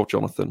earlier as well,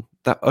 Jonathan,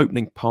 that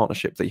opening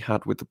partnership that he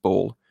had with the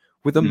ball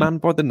with a man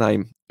by the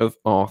name of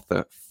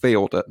Arthur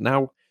Fielder.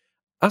 Now,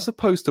 as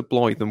opposed to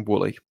Blythe and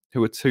Woolley,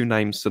 who are two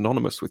names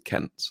synonymous with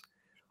Kent,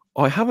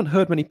 I haven't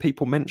heard many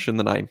people mention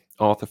the name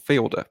Arthur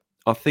Fielder.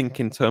 I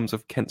think in terms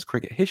of Kent's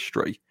cricket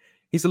history,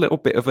 he's a little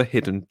bit of a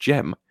hidden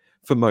gem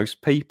for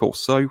most people.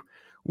 So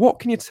what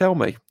can you tell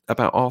me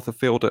about Arthur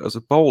Fielder as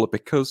a bowler?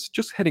 Because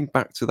just heading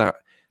back to that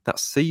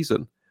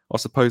season, I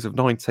suppose, of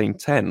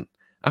 1910,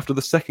 after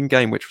the second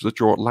game, which was a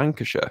draw at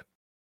Lancashire,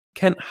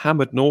 Kent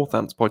hammered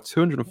Northants by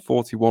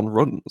 241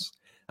 runs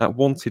at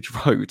Wantage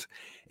Road,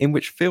 in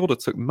which Fielder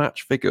took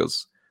match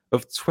figures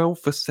of 12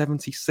 for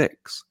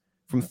 76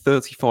 from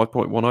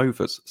 35.1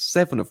 overs,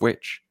 7 of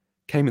which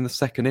came in the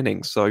second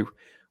innings. So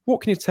what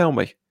can you tell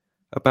me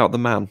about the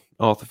man,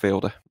 Arthur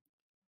Fielder?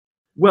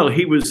 Well,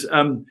 he was,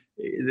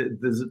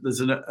 there's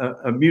an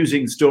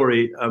amusing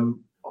story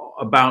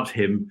about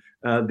him.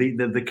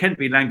 The Kent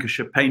v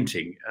Lancashire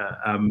painting,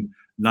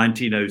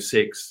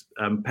 1906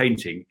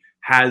 painting,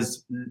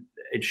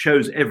 it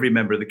shows every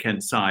member of the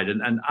Kent side,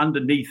 and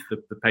underneath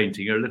the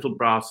painting are little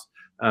brass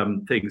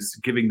things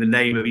giving the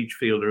name of each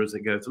fielder as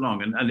it goes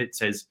along, and it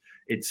says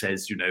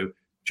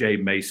J.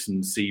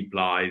 Mason, C.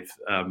 Blythe,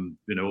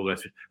 all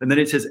that, and then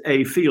it says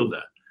A.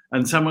 Fielder.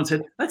 And someone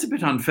said, that's a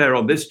bit unfair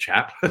on this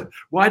chap.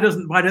 Why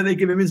don't they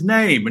give him his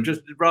name, and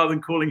just rather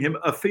than calling him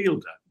a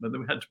fielder? But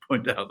then we had to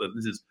point out that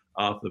this is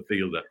Arthur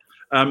Fielder.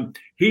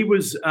 He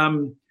was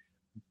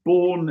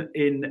born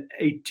in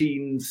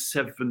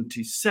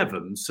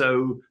 1877.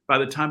 So by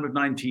the time of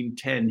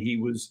 1910, he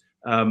was,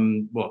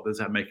 what does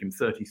that make him,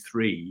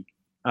 33?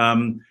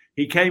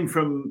 He came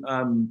from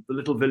the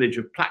little village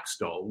of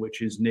Plaxtol,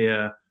 which is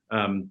near,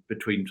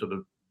 between sort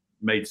of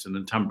Maidstone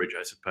and Tunbridge,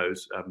 I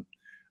suppose.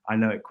 I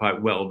know it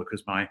quite well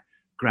because my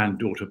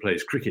granddaughter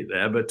plays cricket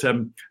there. But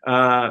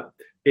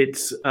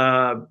it's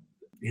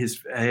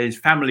his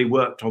family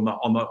worked on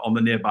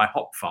the nearby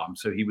hop farm,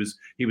 so he was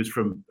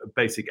from a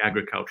basic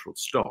agricultural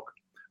stock.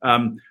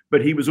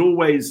 But he was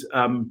always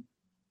a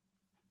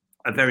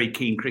very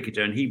keen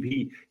cricketer, and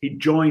he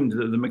joined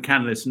the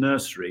McCandless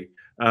Nursery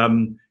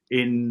in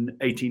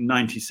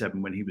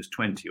 1897 when he was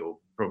 20, or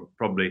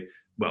probably.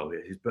 Well,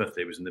 his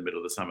birthday was in the middle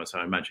of the summer, so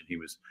I imagine he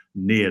was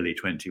nearly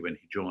 20 when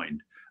he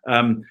joined.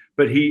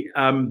 But he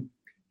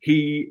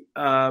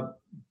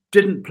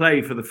didn't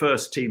play for the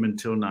first team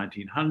until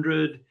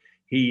 1900.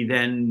 He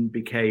then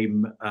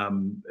became,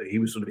 he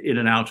was sort of in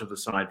and out of the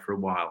side for a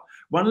while.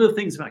 One of the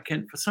things about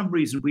Kent, for some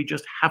reason, we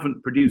just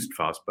haven't produced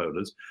fast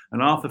bowlers.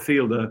 And Arthur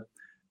Fielder,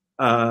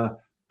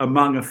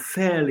 among a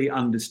fairly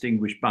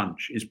undistinguished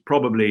bunch, is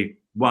probably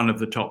one of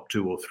the top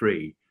 2 or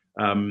 3.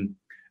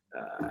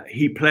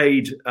 He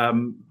played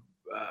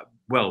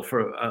well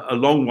for a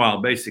long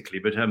while, basically,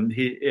 but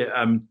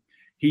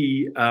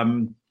he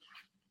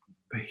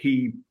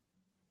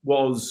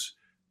was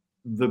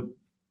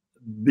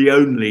the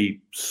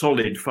only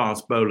solid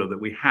fast bowler that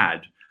we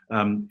had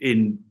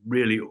in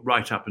really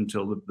right up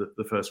until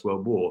the First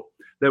World War.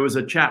 There was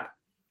a chap,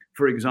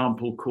 for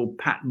example, called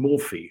Pat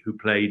Morphy, who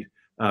played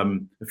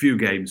a few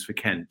games for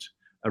Kent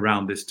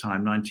around this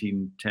time,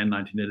 1910,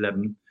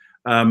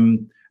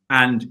 1911.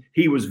 And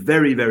he was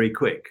very, very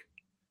quick,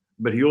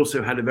 but he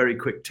also had a very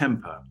quick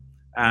temper.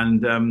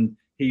 And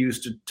he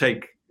used to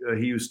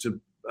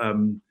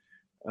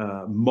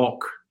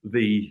mock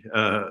the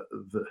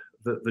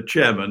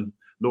chairman,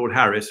 Lord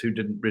Harris, who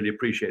didn't really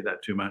appreciate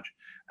that too much.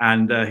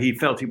 And he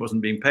felt he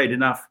wasn't being paid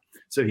enough.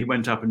 So he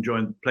went up and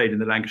played in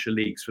the Lancashire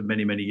Leagues for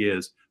many, many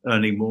years,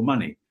 earning more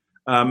money,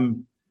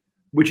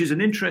 which is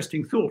an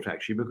interesting thought,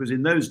 actually, because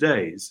in those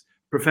days,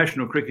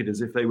 professional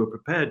cricketers, if they were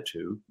prepared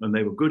to, and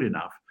they were good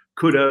enough,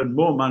 could earn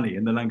more money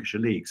in the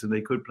Lancashire Leagues than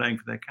they could playing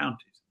for their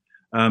counties.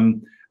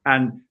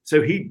 And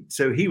so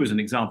he was an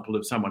example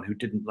of someone who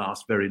didn't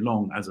last very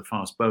long as a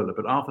fast bowler,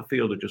 but Arthur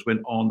Fielder just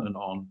went on and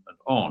on and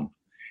on.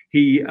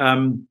 He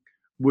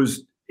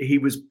was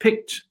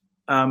picked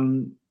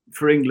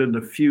for England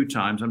a few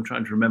times. I'm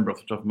trying to remember off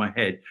the top of my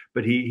head,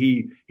 but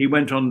he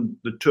went on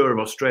the tour of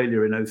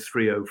Australia in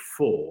 03,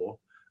 04,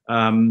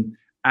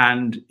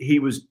 and he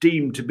was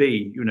deemed to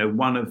be,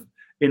 one of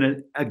in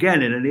an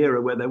era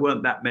where there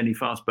weren't that many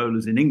fast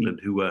bowlers in England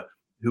who were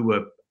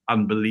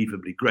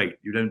unbelievably great.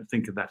 You don't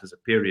think of that as a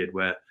period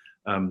where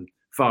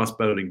fast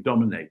bowling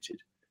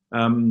dominated.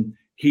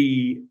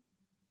 He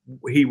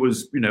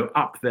was,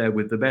 up there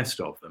with the best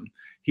of them.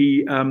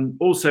 He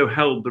also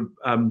held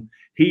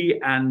he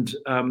and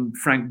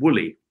Frank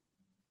Woolley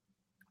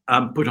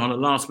put on a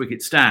last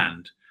wicket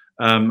stand.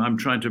 I'm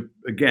trying to,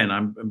 again,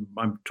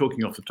 I'm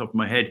talking off the top of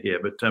my head here,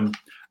 but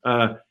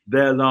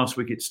their last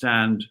wicket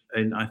stand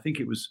in, I think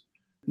it was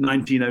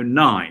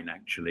 1909,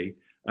 actually.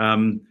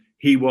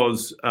 He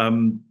was,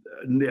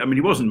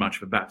 he wasn't much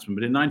of a batsman,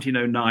 but in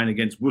 1909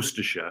 against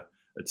Worcestershire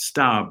at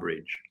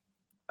Stourbridge,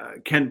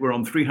 Kent were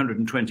on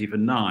 320 for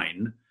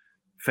 9,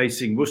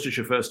 facing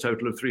Worcestershire first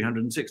total of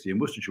 360,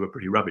 and Worcestershire were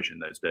pretty rubbish in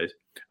those days.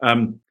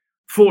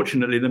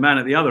 Fortunately, the man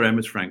at the other end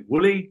was Frank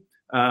Woolley,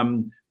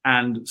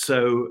 and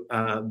so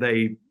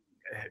they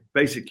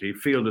basically,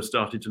 Fielder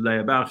started to lay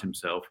about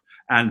himself,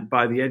 and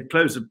by the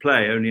close of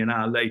play, only an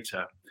hour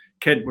later,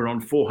 Kent were on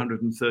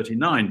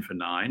 439 for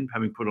 9,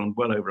 having put on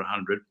well over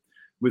 100,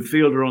 with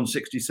Fielder on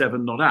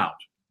 67 not out.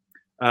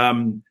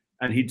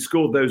 And he'd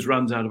scored those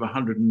runs out of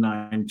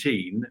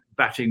 119,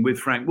 batting with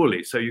Frank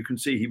Woolley. So you can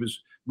see he was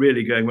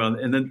really going well.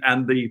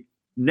 And the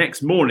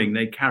next morning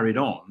they carried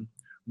on.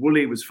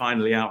 Woolley was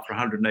finally out for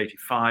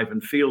 185,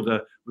 and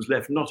Fielder was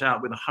left not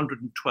out with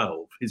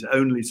 112, his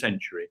only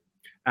century.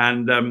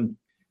 And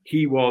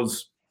he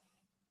was,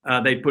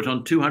 they put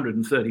on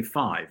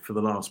 235 for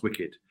the last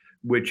wicket,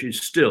 which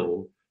is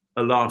still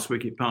a last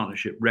wicket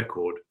partnership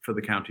record for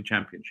the county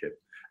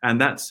championship. And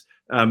that's,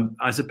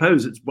 I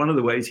suppose it's one of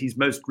the ways he's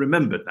most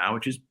remembered now,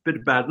 which is a bit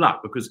of bad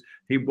luck because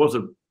he was,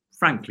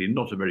 frankly,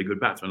 not a very good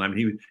batsman. I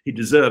mean, he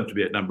deserved to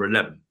be at number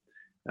 11.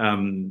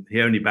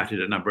 He only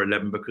batted at number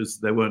 11 because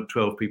there weren't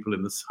 12 people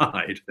in the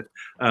side.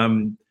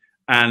 But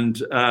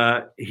as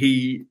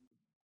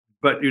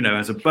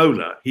a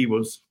bowler, he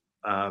was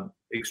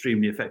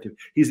extremely effective.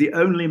 He's the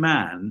only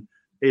man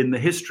in the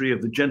history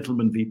of the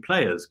gentleman v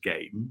players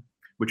game,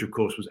 which of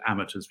course was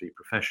amateurs v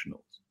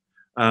professionals,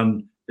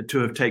 to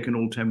have taken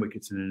all 10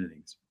 wickets in an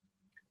innings.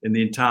 In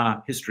the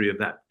entire history of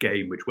that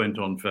game, which went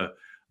on for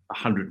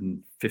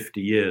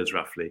 150 years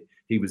roughly,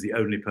 he was the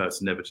only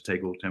person ever to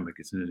take all 10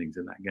 wickets in an innings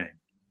in that game.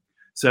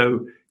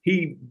 So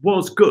he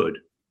was good,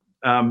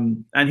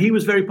 and he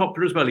was very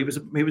popular as well. He was,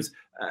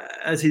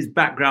 as his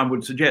background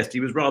would suggest,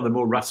 he was rather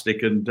more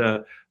rustic and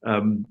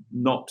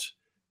not.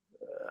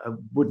 I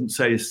wouldn't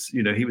say,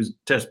 he was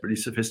desperately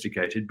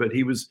sophisticated, but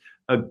he was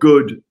a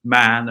good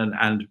man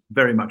and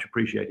very much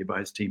appreciated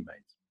by his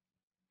teammates.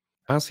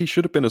 As he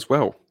should have been as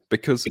well,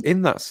 because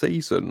in that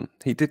season,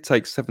 he did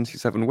take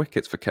 77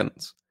 wickets for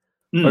Kent.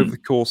 Over the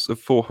course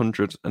of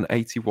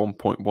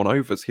 481.1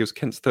 overs, he was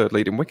Kent's third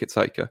leading wicket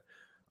taker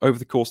over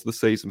the course of the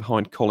season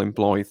behind Colin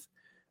Blythe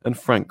and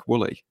Frank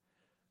Woolley.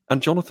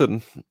 And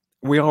Jonathan,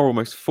 we are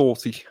almost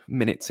 40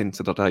 minutes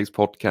into today's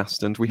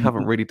podcast, and we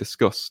haven't really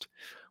discussed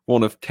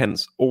one of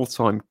Kent's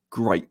all-time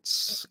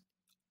greats,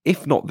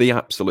 if not the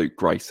absolute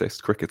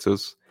greatest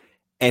cricketers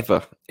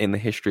ever in the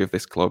history of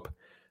this club.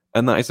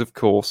 And that is, of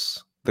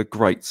course, the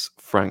great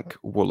Frank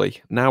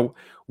Woolley. Now,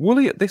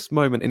 Woolley at this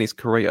moment in his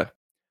career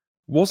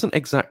wasn't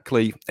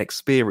exactly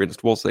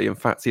experienced, was he? In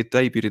fact, he had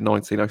debuted in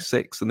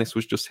 1906, and this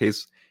was just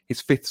his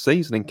fifth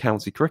season in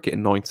county cricket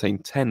in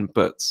 1910.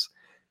 But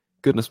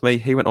goodness me,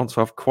 he went on to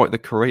have quite the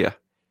career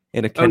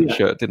in a Kent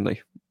shirt, didn't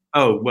he?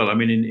 Oh, well, I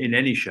mean, in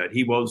any shirt.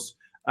 He was...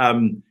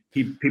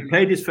 He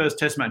played his first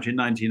Test match in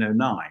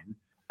 1909,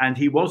 and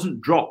he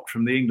wasn't dropped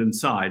from the England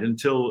side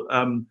until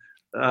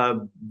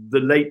the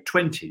late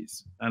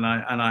 20s. And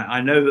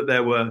I know that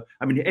there were,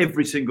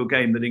 every single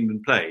game that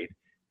England played,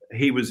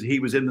 he was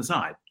in the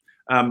side,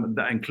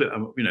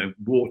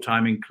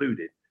 wartime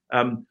included.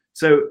 To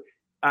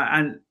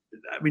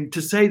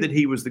say that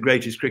he was the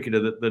greatest cricketer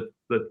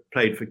that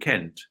played for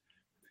Kent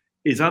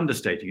is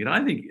understating it.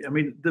 I think,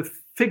 the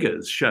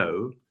figures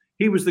show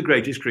he was the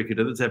greatest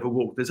cricketer that's ever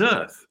walked this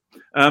earth.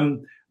 I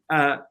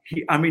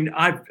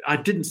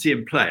didn't see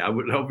him play. I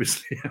would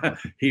obviously,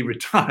 he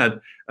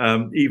retired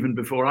even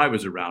before I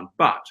was around.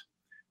 But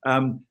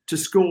to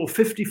score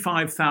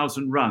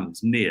 55,000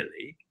 runs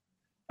nearly,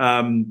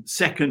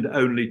 second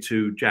only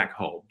to Jack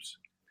Hobbs,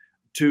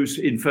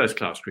 in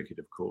first-class cricket,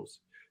 of course,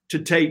 to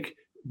take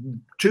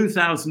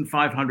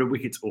 2,500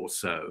 wickets or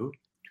so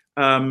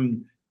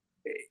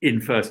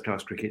in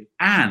first-class cricket,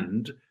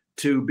 and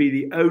to be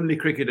the only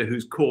cricketer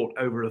who's caught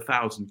over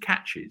 1,000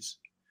 catches.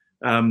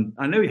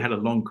 I know he had a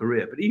long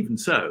career, but even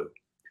so,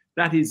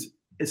 that is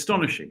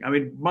astonishing. I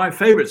mean, my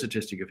favourite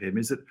statistic of him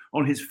is that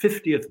on his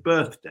 50th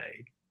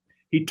birthday,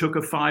 he took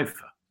a fiver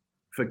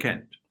for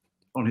Kent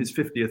on his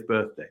 50th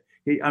birthday.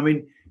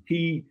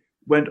 He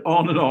went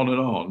on and on and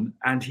on,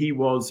 and he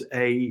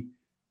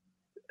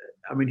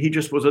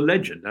just was a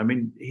legend. I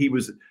mean, he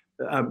was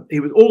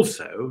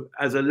also,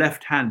 as a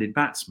left-handed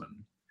batsman,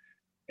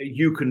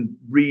 you can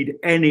read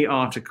any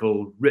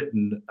article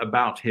written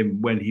about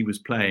him when he was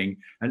playing,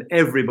 and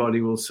everybody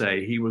will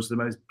say he was the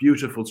most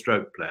beautiful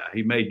stroke player.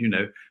 He made,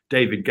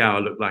 David Gower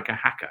look like a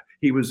hacker.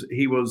 He was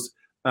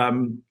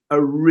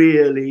a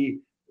really,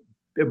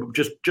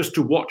 just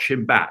to watch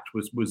him bat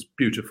was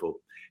beautiful.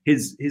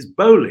 His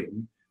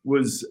bowling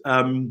was,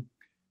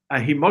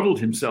 he modelled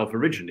himself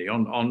originally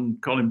on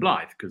Colin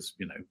Blythe, because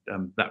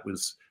that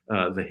was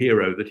the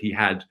hero that he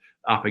had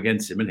up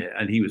against him,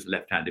 and he was a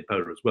left-handed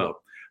bowler as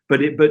well.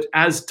 But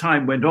as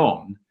time went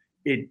on,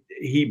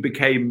 he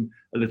became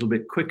a little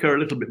bit quicker, a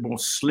little bit more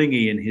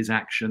slingy in his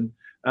action,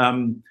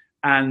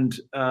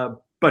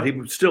 but he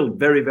was still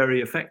very,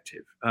 very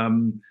effective.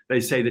 They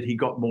say that he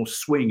got more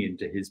swing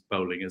into his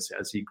bowling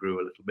as he grew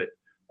a little bit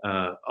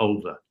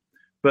older.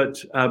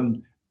 But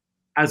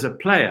as a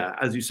player,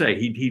 as you say,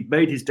 he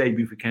made his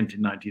debut for Kent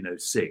in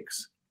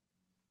 1906,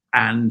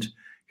 and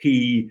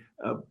he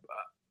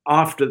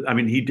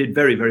he did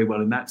very, very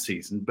well in that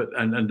season. But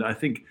and I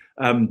think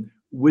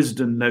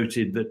Wisden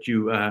noted that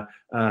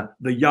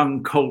the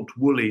young colt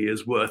Woolley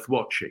is worth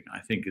watching, I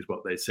think is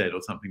what they said,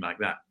 or something like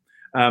that.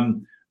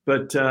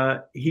 But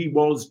he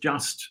was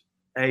just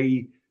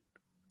a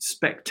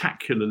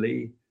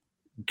spectacularly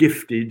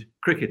gifted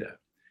cricketer.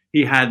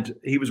 He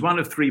was one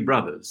of three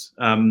brothers.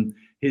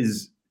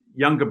 His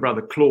younger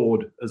brother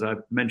Claude, as I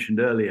mentioned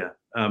earlier,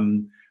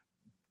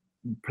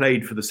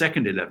 played for the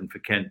second 11 for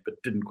Kent,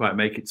 but didn't quite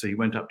make it. So he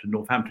went up to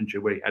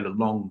Northamptonshire, where he had a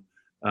long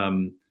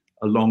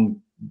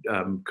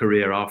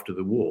career after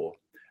the war,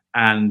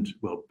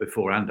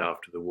 before and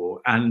after the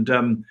war. And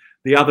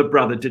the other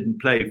brother didn't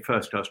play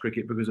first-class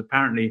cricket because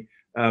apparently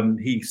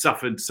he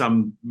suffered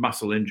some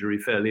muscle injury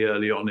fairly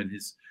early on in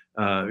his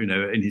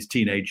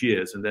teenage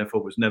years, and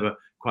therefore was never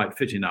quite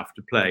fit enough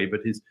to play.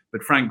 But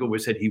Frank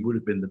always said he would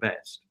have been the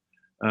best.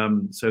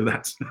 So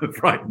that's a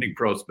frightening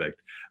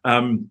prospect.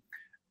 And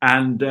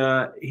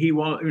he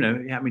was,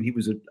 he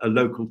was a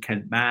local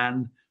Kent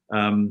man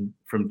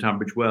from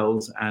Tunbridge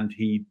Wells, and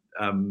he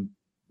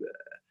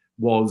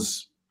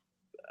was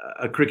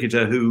a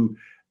cricketer who,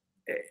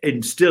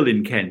 still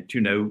in Kent,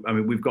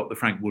 we've got the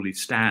Frank Woolley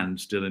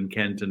stand still in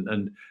Kent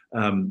and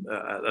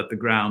at the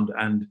ground.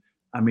 And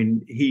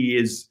he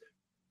is,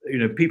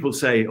 people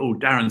say, oh,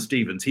 Darren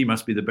Stevens, he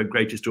must be the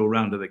greatest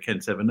all-rounder that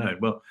Kent's ever known.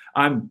 Well,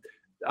 I'm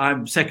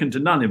second to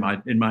none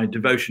in my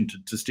devotion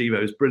to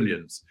Steve-O's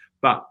brilliance,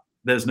 but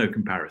there's no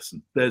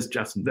comparison. There's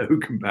just no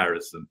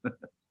comparison.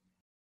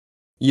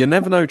 You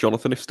never know,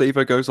 Jonathan, if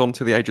Steve-O goes on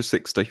to the age of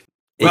 60.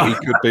 He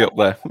could be up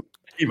there.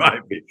 He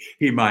might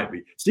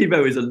be.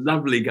 Steve-O is a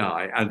lovely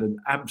guy and an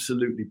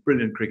absolutely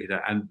brilliant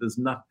cricketer. And there's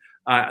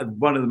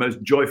one of the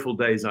most joyful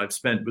days I've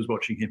spent was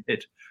watching him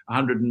hit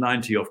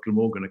 190 off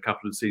Glamorgan a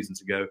couple of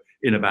seasons ago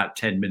in about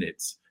 10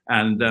 minutes.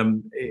 And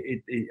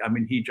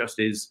he just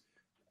is.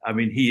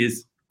 He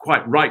is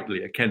quite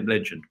rightly a Kent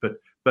legend.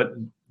 But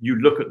you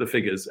look at the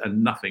figures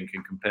and nothing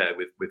can compare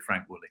with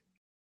Frank Woolley.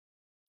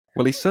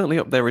 Well, he's certainly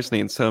up there, isn't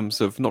he, in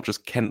terms of not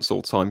just Kent's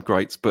all-time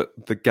greats, but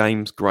the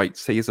game's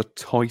greats. He is a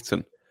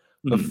titan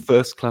of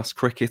first-class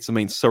cricket.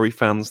 Surrey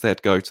fans,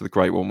 they'd go to the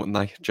great one, wouldn't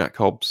they? Jack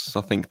Hobbs,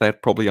 I think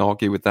they'd probably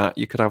argue with that.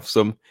 You could have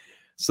some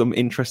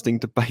interesting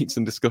debates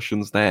and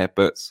discussions there,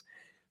 but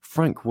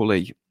Frank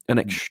Woolley, an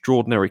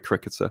extraordinary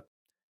cricketer,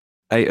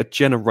 a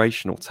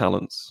generational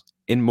talent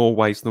in more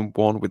ways than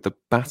one. With the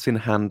bat in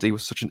hand, he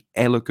was such an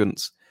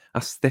elegant,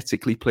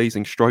 aesthetically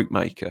pleasing stroke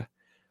maker.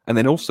 And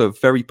then also a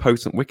very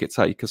potent wicket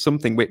taker,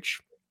 something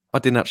which I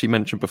didn't actually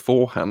mention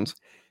beforehand.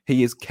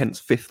 He is Kent's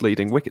fifth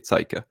leading wicket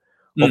taker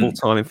of all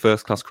time in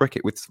first-class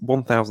cricket, with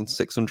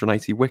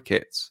 1,680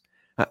 wickets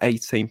at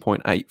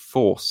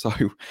 18.84. So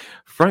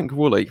Frank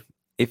Woolley,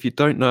 if you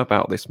don't know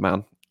about this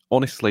man,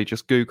 honestly,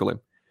 just Google him.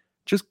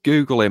 Just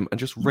Google him and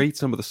just read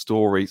some of the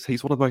stories.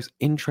 He's one of the most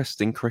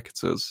interesting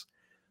cricketers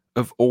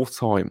of all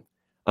time,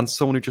 and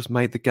someone who just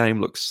made the game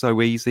look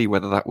so easy,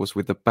 whether that was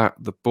with the bat,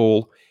 the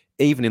ball,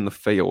 even in the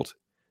field.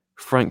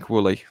 Frank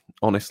Woolley,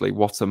 honestly,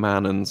 what a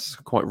man, and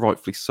quite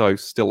rightfully so,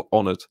 still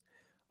honoured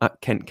at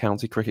Kent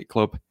County Cricket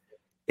Club,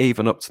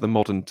 even up to the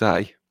modern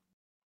day.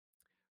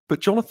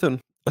 But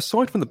Jonathan,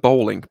 aside from the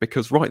bowling,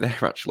 because right there,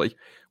 actually,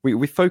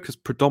 we focus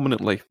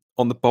predominantly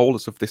on the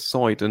bowlers of this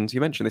side, and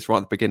you mentioned this right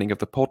at the beginning of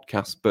the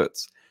podcast, but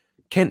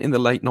Kent in the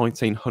late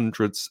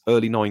 1900s,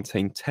 early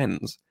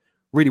 1910s,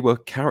 really were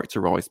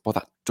characterised by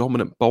that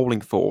dominant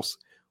bowling force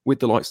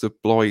with the likes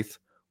of Blythe,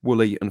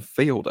 Woolley and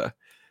Fielder.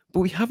 But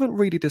we haven't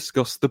really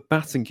discussed the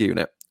batting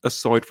unit,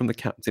 aside from the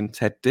captain,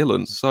 Ted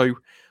Dillon. So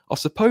I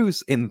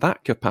suppose in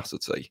that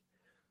capacity,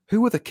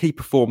 who were the key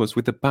performers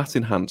with the bat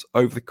in hand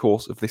over the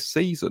course of this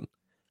season?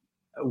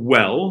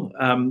 Well,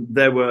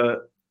 there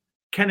were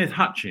Kenneth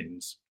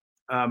Hutchins.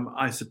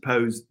 I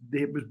suppose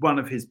it was one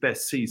of his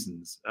best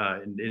seasons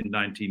in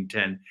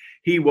 1910.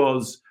 He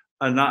was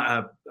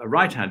a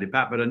right-handed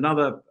bat, but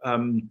another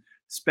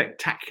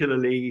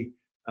spectacularly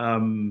a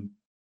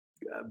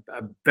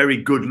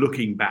very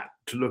good-looking bat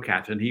to look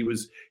at, and he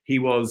was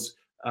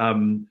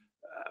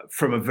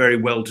from a very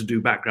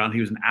well-to-do background. He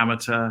was an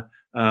amateur.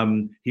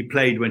 He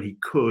played when he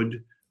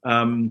could,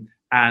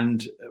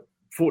 and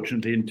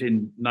fortunately, in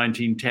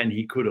 1910,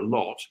 he could a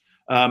lot.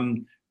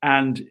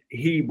 And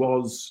he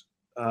was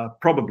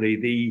probably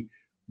the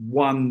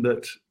one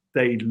that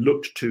they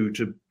looked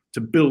to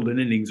build an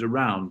innings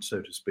around, so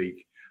to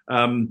speak.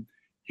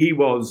 He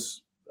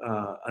was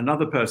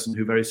another person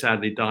who very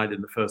sadly died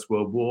in the First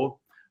World War,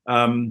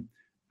 and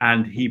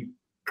he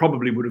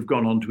probably would have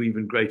gone on to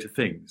even greater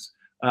things.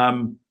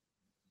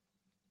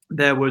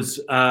 There was,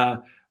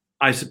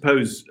 I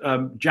suppose,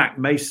 Jack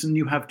Mason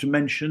you have to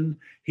mention.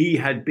 He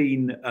had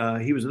been,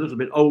 he was a little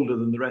bit older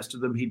than the rest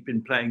of them. He'd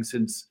been playing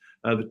since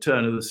the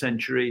turn of the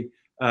century.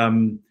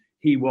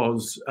 He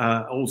was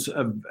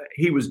also,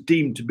 he was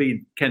deemed to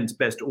be Kent's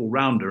best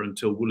all-rounder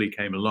until Woolley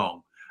came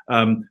along.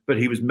 But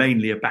he was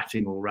mainly a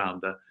batting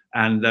all-rounder.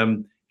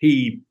 And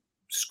he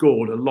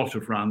scored a lot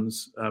of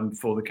runs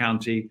for the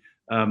county,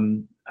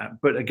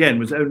 but again,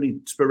 was only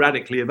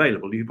sporadically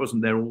available. He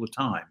wasn't there all the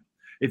time.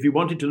 If you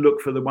wanted to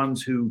look for the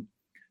ones who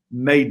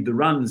made the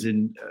runs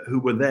in, who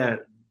were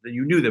there,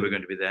 you knew they were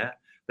going to be there.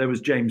 There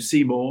was James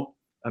Seymour,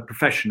 a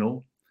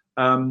professional.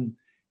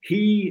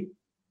 He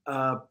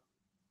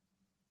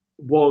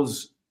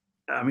was,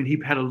 I mean, he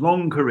had a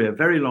long career,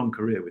 very long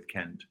career with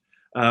Kent.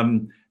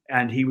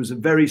 And he was a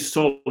very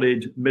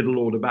solid middle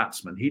order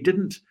batsman. He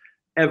didn't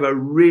ever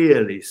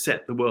really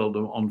set the world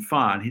on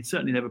fire. And he'd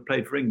certainly never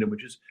played for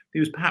England, he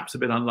was perhaps a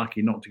bit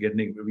unlucky not to get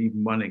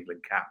even one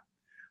England cap.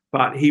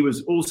 But he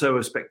was also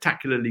a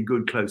spectacularly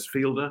good close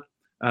fielder,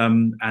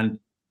 and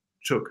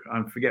took,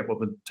 I forget what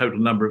the total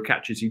number of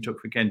catches he took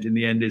for Kent in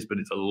the end is, but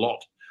it's a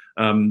lot.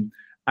 And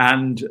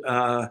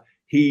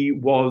he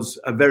was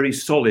a very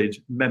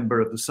solid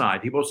member of the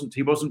side. He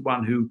wasn't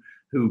one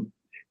who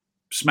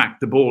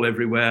smacked the ball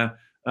everywhere.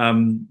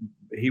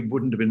 He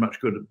wouldn't have been much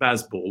good at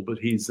baseball, but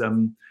he's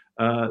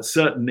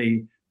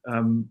certainly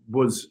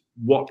was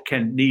what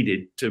Kent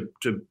needed to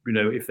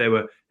if they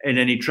were in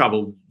any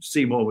trouble.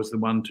 Seymour was the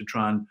one to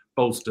try and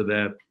bolster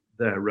their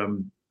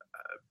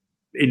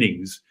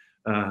innings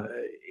to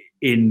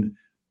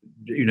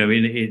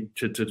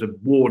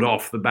ward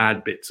off the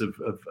bad bits of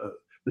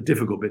the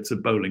difficult bits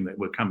of bowling that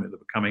were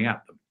coming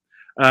at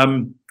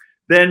them.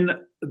 Then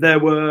there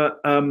was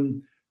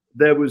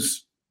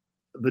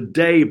the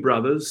Day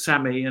brothers,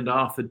 Sammy and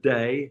Arthur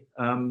Day.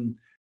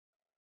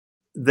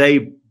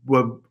 They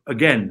were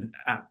again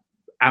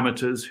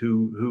amateurs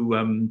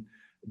who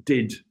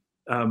did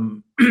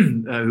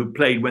who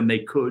played when they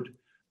could.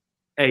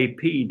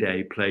 AP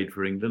Day played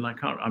for England.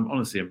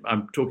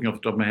 I'm talking off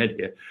the top of my head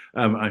here.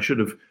 I should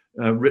have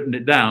written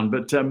it down,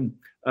 but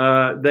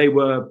they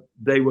were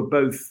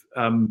both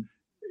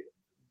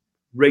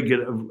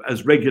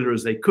regular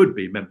as they could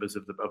be members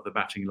of the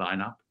batting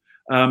lineup.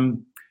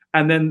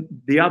 And then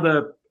the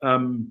other,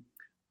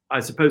 I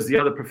suppose, the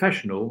other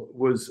professional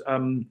was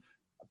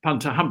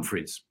punter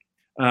Humphreys.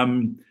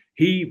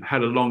 He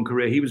had a long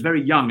career. He was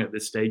very young at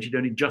this stage. He'd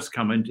only just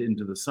come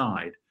into the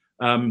side,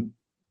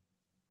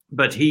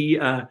 but he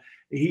lived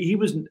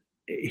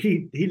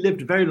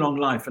a very long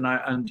life.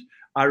 And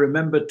I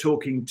remember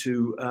talking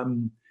to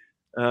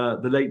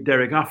the late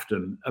Derek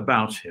Ufton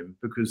about him,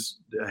 because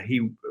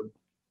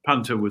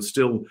punter was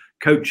still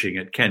coaching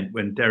at Kent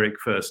when Derek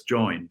first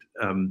joined,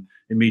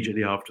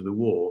 immediately after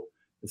the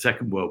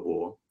Second World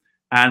War.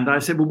 And I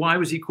said, well, why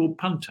was he called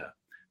punter?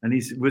 And he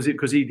said, was it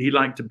because he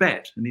liked to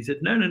bet? And he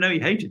said, no, he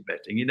hated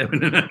betting.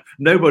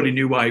 Nobody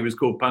knew why he was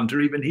called punter,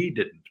 even he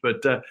didn't.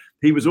 But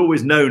he was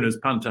always known as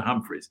punter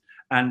Humphreys.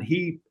 And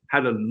he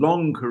had a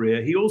long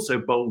career. He also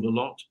bowled a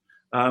lot.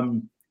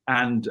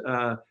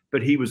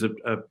 But he was a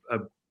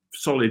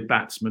solid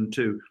batsman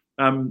too.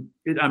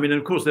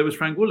 Of course, there was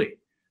Frank Woolley,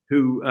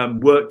 who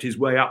worked his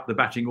way up the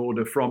batting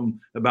order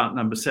from about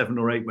number 7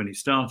 or 8 when he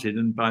started.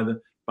 And by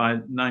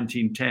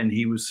 1910,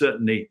 he was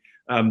certainly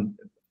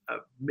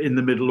in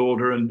the middle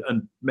order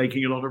and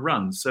making a lot of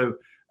runs. So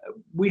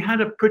we had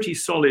a pretty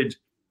solid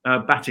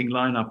batting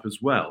lineup as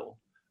well.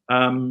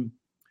 And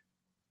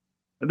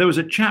there was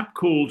a chap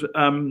called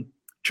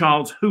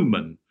Charles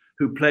Hooman,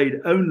 who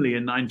played only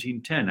in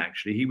 1910,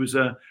 actually. He was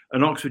an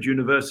Oxford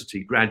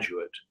University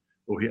graduate,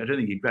 I don't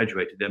think he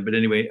graduated then, but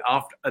anyway,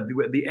 at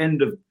the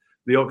end of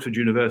the Oxford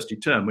University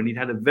term, when he'd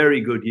had a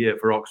very good year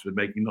for Oxford,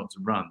 making lots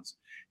of runs,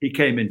 he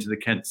came into the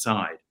Kent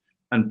side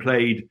and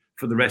played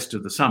for the rest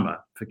of the summer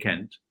for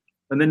Kent,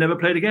 and then never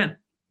played again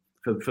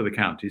for the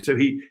county. So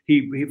he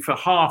for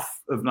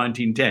half of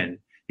 1910,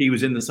 he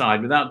was in the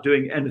side without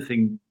doing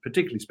anything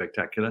particularly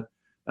spectacular.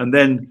 And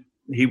then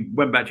he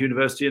went back to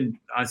university, and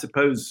I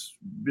suppose,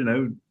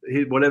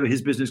 whatever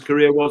his business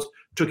career was,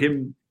 took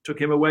him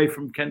away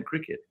from Kent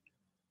cricket.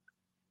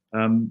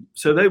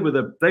 So they were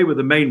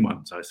the main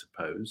ones, I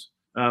suppose.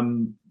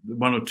 One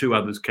or two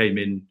others came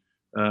in,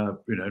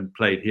 and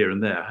played here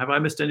and there. Have I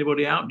missed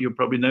anybody out? You'll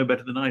probably know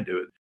better than I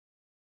do.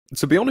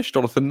 To be honest,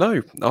 Jonathan,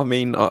 no. I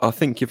mean, I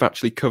think you've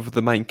actually covered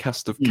the main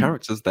cast of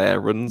characters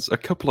there, and a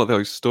couple of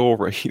those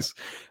stories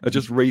are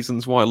just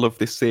reasons why I love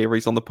this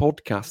series on the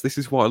podcast. This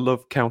is why I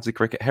love County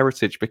Cricket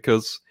Heritage,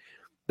 because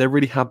there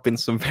really have been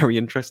some very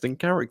interesting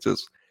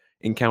characters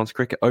in county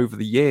cricket over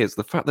the years.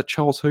 The fact that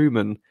Charles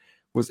Hooman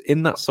was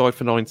in that side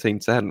for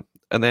 1910,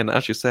 and then,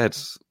 as you said,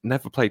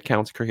 never played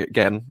county cricket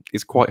again,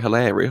 is quite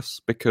hilarious,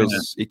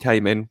 because he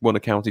came in, won a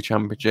county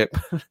championship,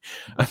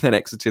 and then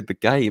exited the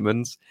game.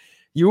 And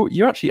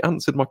you actually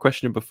answered my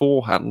question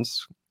beforehand,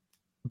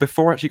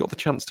 before I actually got the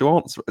chance to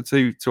answer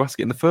to ask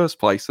it in the first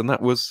place, and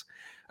that was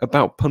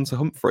about Punter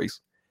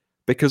Humphreys,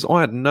 because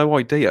I had no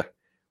idea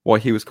why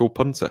he was called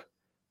Punter,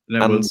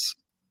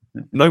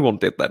 no one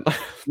did then.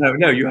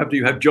 No, you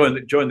have joined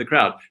the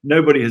crowd.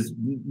 Nobody's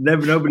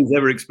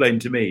ever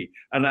explained to me,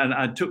 and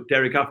I took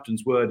Derek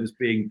Upton's word as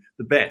being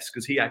the best,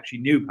 because he actually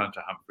knew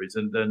Punter Humphreys,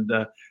 and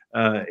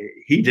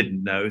he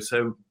didn't know.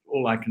 So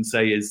all I can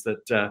say is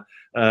that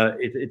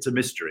it's a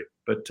mystery.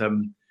 But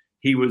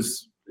he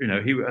was,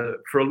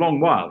 for a long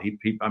while, he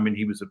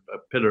was a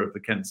pillar of the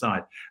Kent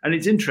side. And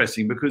it's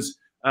interesting because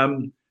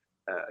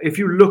if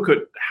you look at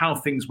how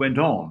things went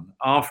on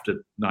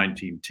after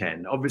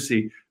 1910,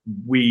 obviously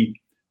we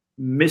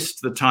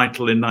missed the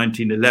title in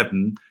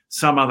 1911.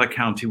 Some other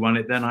county won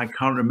it then. I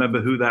can't remember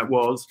who that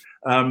was.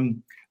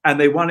 And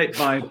they won it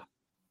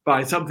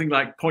by something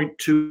like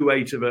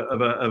 0.28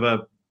 of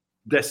a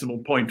decimal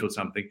point or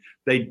something.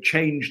 They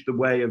changed the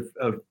way of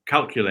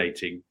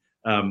calculating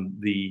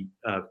the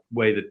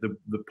way that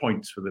the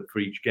points for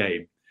each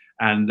game.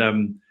 And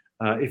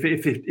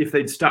if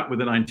they'd stuck with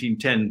the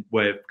 1910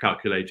 way of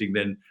calculating,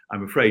 then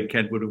I'm afraid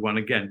Kent would have won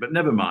again. But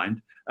never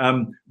mind.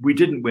 We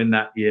didn't win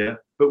that year,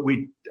 but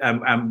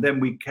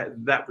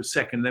that was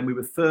second. Then we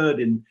were third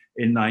in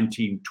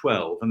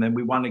 1912, and then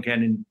we won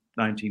again in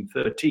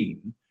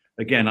 1913,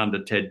 again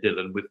under Ted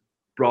Dillon, with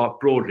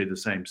broadly the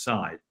same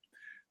side.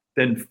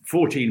 Then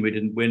 14 we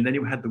didn't win. Then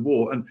you had the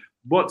war. And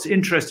what's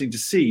interesting to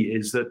see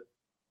is that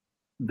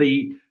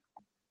the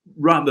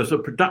sort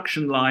of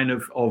production line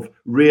of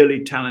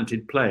really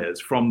talented players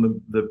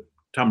from the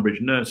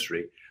Tunbridge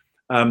nursery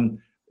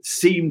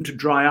seemed to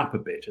dry up a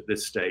bit at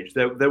this stage.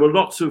 There were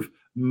lots of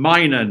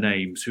minor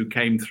names who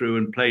came through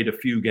and played a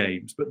few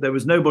games, but there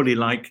was nobody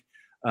like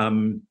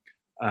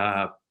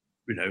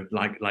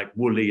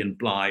Woolley and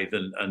Blythe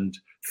and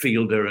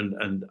Fielder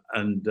and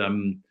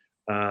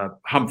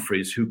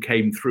Humphreys, who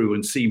came through,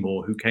 and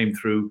Seymour, who came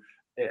through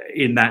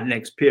in that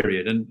next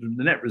period. And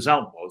the net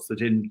result was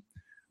that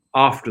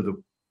after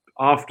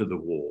the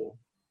war,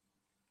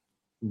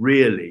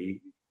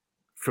 really,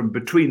 from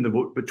between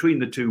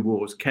the two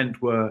wars,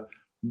 Kent were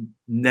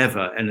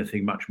never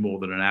anything much more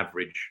than an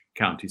average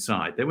county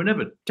side. They were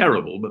never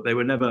terrible, but they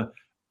were never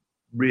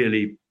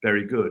really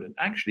very good. And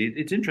actually,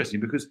 it's interesting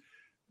because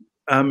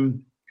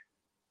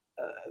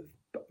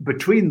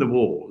between the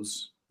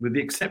wars, with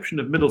the exception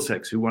of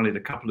Middlesex, who won it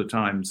a couple of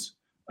times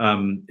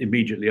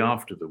immediately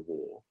after the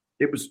war,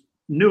 it was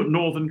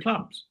northern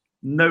clubs.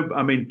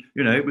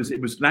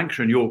 It was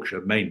Lancashire and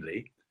Yorkshire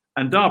mainly,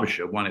 and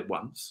Derbyshire won it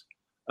once,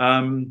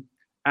 and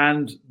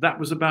that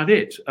was about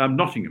it.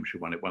 Nottinghamshire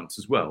won it once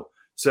as well.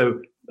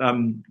 So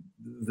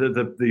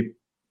the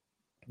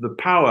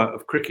power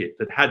of cricket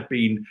that had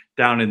been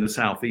down in the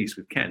southeast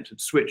with Kent had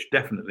switched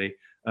definitely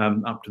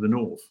up to the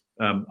north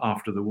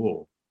after the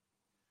war,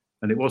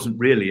 and it wasn't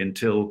really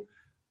until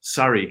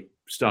Surrey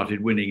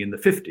started winning in the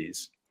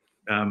 50s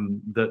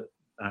that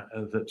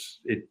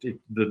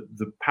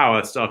the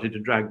power started to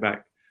drag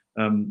back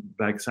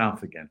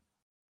south again.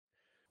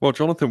 Well,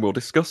 Jonathan, we'll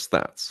discuss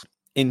that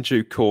in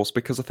due course,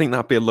 because I think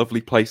that'd be a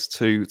lovely place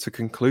to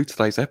conclude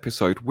today's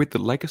episode with the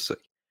legacy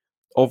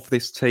of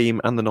this team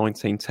and the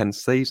 1910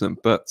 season.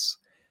 But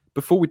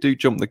before we do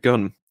jump the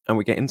gun and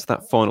we get into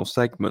that final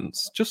segment,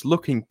 just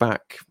looking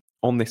back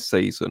on this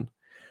season,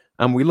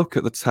 and we look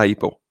at the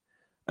table,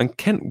 and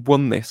Kent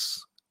won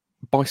this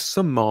by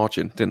some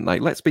margin, didn't they?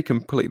 Let's be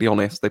completely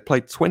honest. They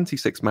played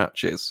 26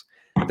 matches.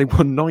 They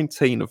won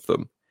 19 of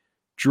them,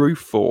 drew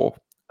 4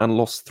 and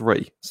lost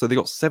 3. So they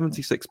got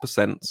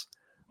 76%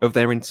 of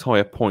their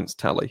entire points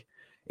tally.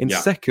 In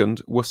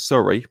second were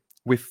Surrey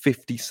with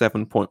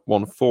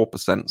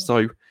 57.14%.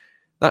 So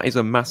that is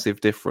a massive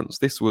difference.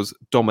 This was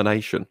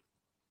domination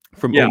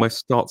from almost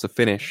start to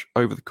finish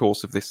over the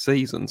course of this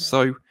season.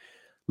 So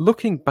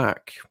looking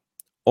back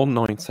on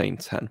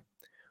 1910,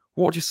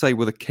 what would you say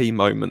were the key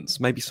moments,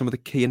 maybe some of the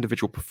key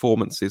individual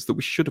performances that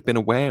we should have been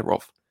aware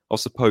of, I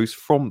suppose,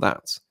 from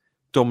that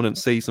dominant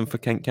season for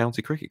Kent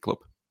County Cricket Club?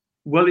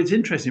 Well, it's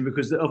interesting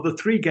because of the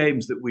 3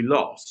 games that we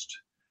lost,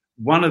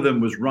 one of them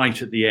was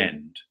right at the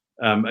end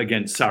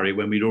against Surrey,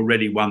 when we'd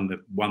already won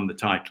the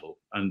title,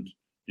 and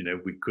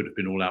we could have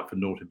been all out for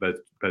naught in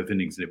both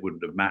innings and it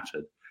wouldn't have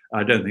mattered.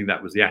 I don't think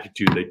that was the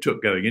attitude they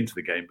took going into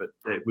the game, but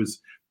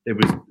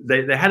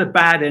they had a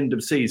bad end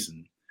of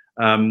season,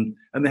 and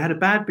they had a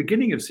bad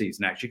beginning of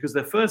season actually, because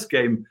their first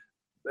game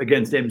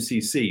against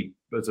MCC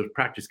as a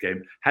practice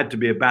game had to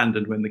be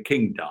abandoned when the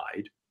king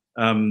died,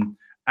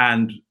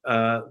 and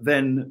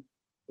then.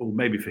 Or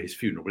maybe for his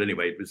funeral, but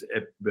anyway,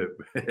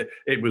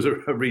 it was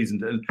a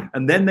reason.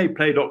 And then they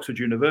played Oxford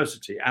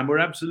University and were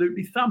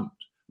absolutely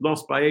thumped,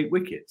 lost by 8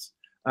 wickets.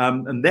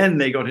 And then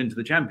they got into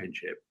the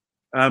championship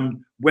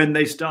when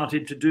they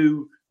started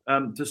to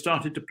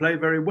play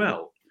very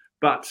well.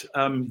 But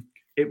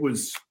it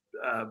was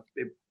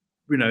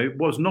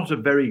not a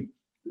very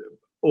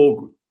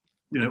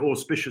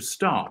auspicious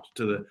start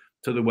to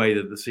the way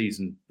that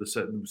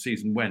the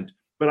season went.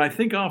 But I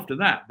think after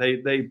that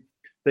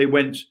they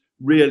went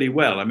really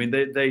well. I mean,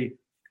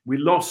 we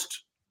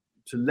lost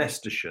to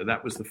Leicestershire.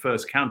 That was the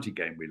first county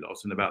game we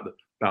lost, and about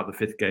the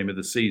 5th game of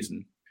the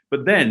season.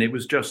 But then it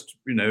was just,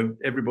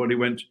 everybody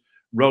went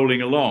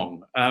rolling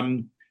along,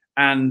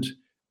 and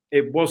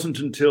it wasn't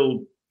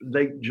until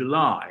late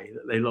July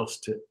that they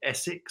lost to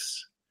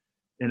Essex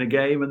in a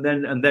game, and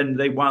then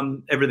they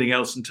won everything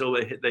else until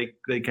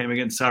they came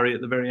against Surrey at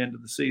the very end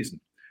of the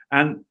season.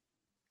 And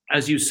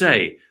as you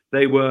say,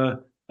 they were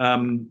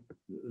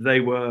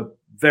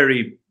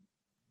very,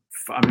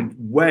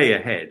 way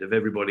ahead of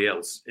everybody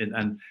else.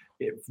 And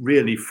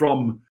really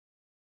from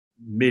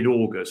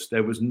mid-August,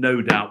 there was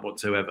no doubt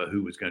whatsoever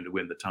who was going to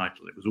win the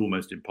title. It was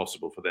almost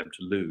impossible for them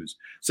to lose.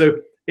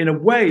 So in a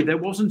way, there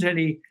wasn't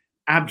any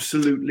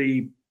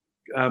absolutely,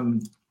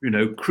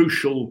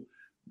 crucial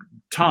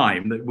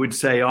time that would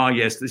say,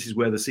 yes, this is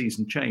where the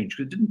season changed.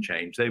 It didn't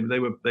change. They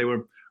were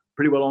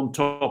pretty well on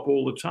top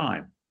all the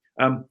time.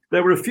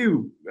 There were a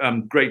few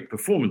great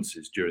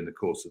performances during the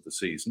course of the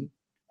season.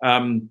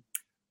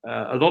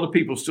 A lot of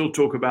people still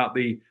talk about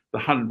the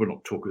 100.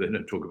 Well, they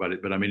don't talk about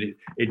it, but I mean,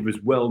 it was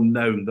well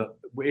known that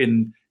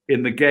in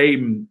the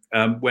game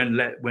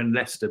when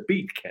Leicester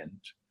beat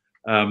Kent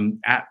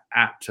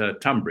at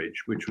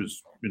Tunbridge, which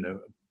was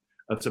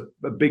that's a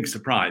big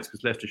surprise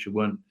because Leicestershire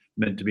weren't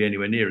meant to be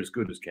anywhere near as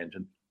good as Kent.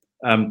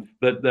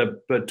 But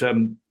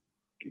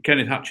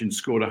Kenneth Hutchins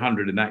scored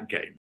 100 in that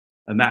game,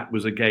 and that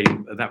was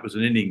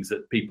an innings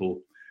that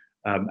people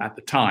at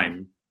the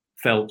time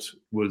felt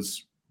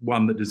was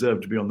one that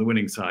deserved to be on the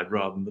winning side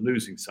rather than the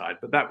losing side.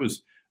 But that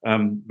was,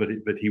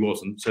 but he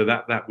wasn't. So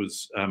that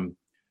was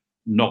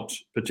not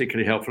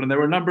particularly helpful. And there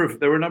were a number of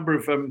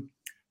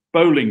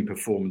bowling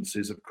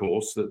performances, of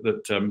course.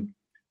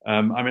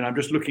 I'm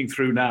just looking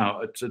through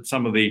now at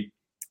some of the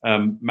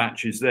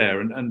matches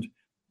there, and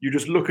you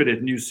just look at it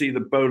and you see the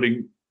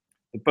bowling.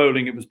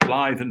 It was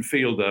Blythe and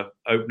Fielder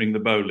opening the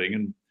bowling,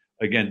 and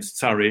against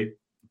Surrey,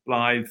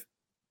 Blythe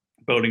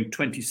bowling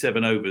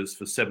 27 overs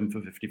for 7 for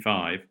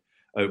 55.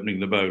 Opening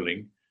the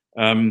bowling.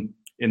 In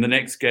the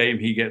next game,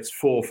 he gets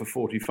 4 for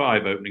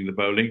 45 opening the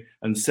bowling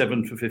and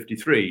 7 for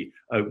 53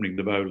 opening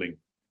the bowling.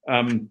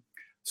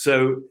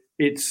 So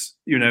it's,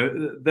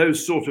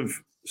 those sort of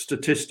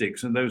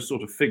statistics and those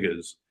sort of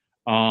figures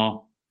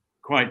are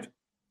quite,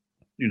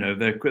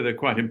 they're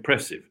quite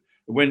impressive.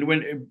 When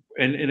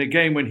in a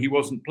game when he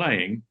wasn't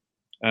playing,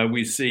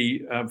 we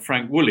see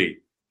Frank Woolley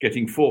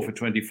getting 4 for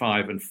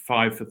 25 and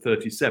 5 for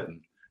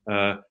 37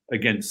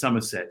 against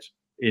Somerset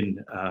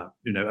in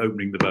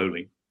opening the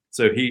bowling.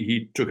 So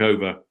he took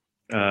over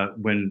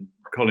when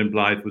Colin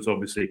Blythe was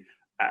obviously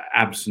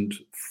absent,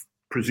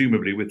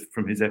 presumably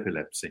from his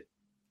epilepsy.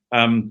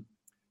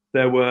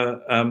 There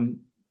were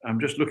I'm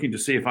just looking to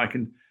see if I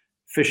can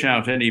fish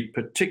out any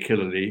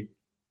particularly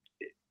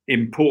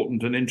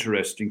important and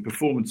interesting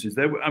performances.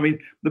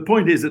 The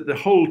point is that the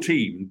whole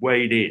team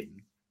weighed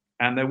in,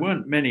 and there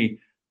weren't many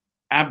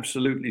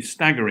absolutely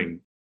staggering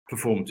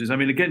performances.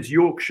 Against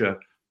Yorkshire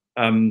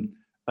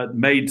at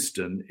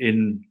Maidstone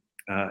in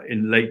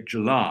late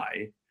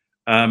July,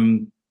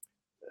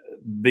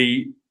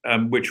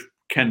 which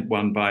Kent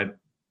won by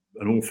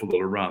an awful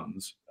lot of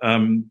runs,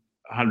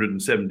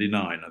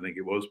 179, I think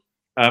it was.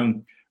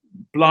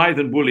 Blythe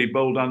and Woolley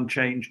bowled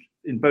unchanged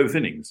in both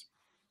innings,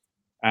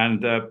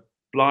 and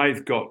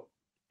Blythe got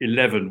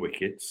 11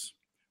 wickets,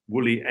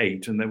 Woolley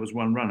 8, and there was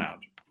 1 run out.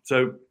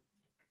 So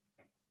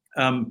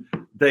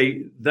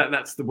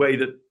that's the way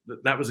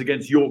that was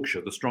against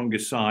Yorkshire, the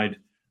strongest side.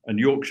 And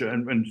Yorkshire,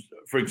 and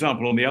for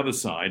example, on the other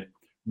side,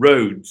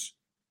 Rhodes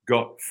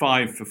got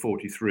 5 for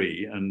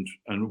 43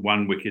 and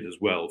 1 wicket as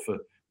well for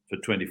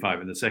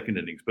 25 in the second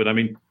innings. But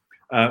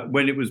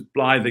when it was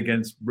Blythe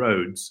against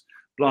Rhodes,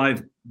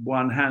 Blythe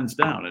won hands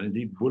down, and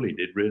indeed Woolley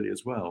did really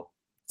as well.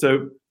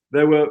 So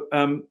there were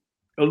a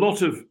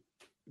lot of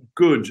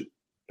good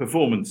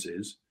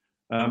performances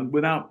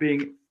without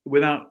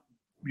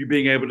you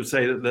being able to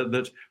say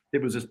that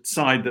it was a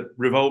side that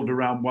revolved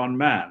around one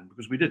man,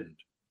 because we didn't.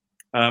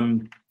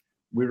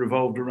 We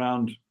revolved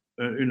around,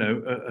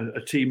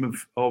 a team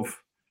of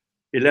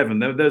 11.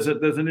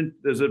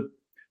 The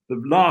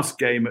last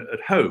game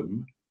at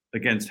home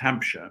against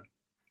Hampshire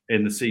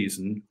in the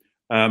season,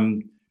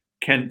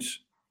 Kent,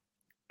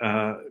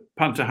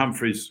 Punter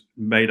Humphreys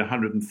made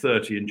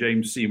 130 and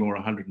James Seymour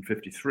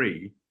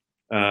 153,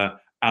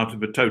 out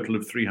of a total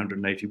of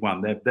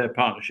 381. Their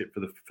partnership for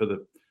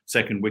the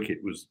second wicket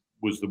was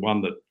the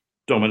one that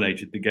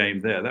dominated the game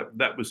there.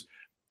 That was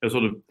a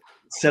sort of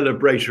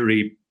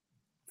celebratory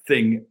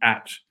thing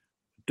at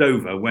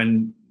Dover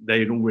when they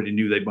had already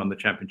knew they'd won the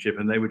championship,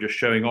 and they were just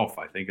showing off,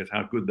 I think, at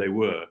how good they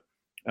were.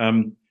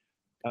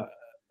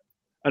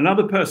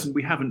 Another person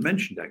we haven't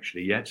mentioned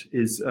actually yet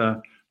is,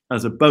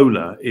 as a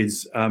bowler,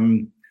 is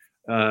young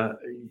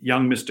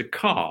Mr.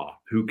 Carr,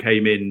 who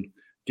came in.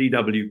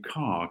 D.W.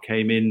 Carr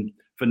came in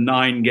for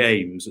 9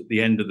 games at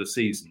the end of the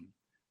season,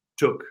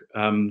 took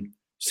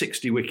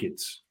 60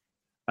 wickets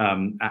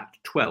at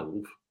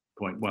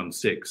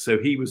 12.16. So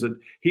he was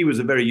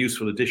a very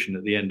useful addition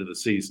at the end of the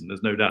season.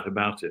 There's no doubt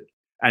about it.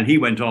 And he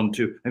went on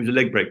to, he was a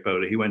leg break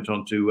bowler. He went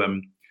on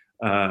to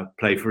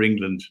play for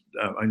England.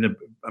 A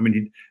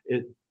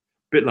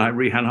bit like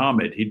Rehan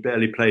Ahmed, he'd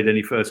barely played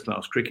any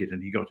first-class cricket,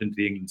 and he got into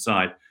the England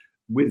side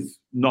with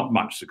not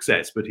much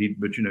success. But he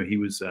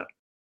was a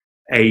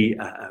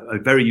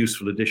very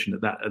useful addition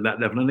at that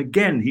level. And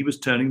again, he was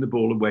turning the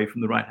ball away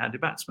from the right-handed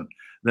batsman.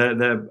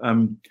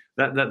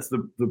 That's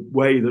the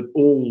way that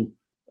all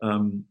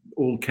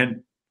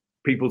Kent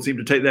people seem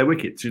to take their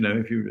wickets.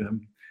 If you,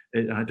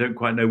 I don't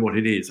quite know what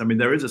it is. I mean,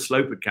 there is a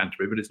slope at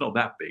Canterbury, but it's not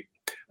that big.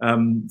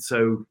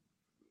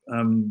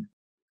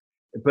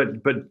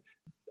 But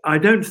I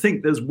don't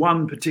think there's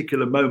one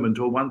particular moment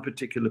or one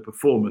particular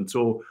performance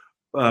or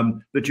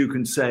that you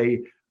can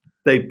say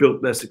they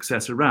built their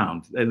success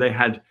around. They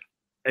had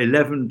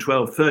 11,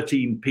 12,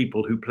 13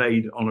 people who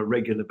played on a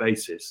regular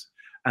basis,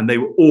 and they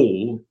were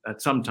all,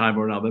 at some time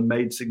or another,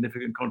 made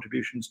significant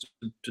contributions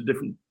to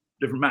different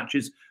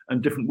matches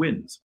and different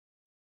wins.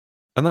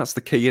 And that's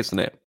the key, isn't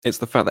it? It's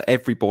the fact that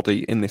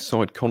everybody in this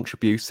side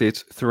contributed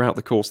throughout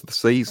the course of the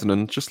season.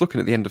 And just looking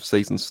at the end of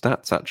season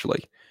stats,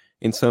 actually,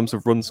 in terms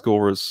of run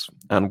scorers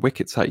and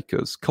wicket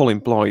takers, Colin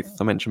Blythe,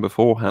 I mentioned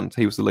beforehand,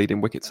 he was the leading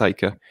wicket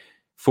taker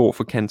for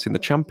Kent in the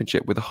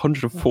championship with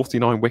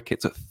 149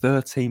 wickets at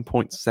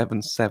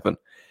 13.77.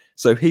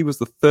 So he was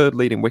the third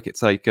leading wicket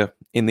taker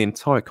in the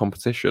entire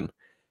competition,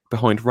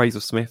 behind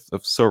Razor Smith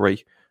of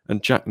Surrey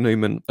and Jack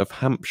Newman of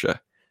Hampshire.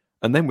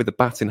 And then with the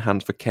bat in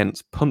hand for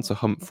Kent, punter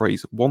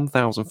Humphreys,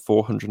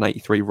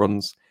 1,483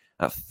 runs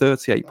at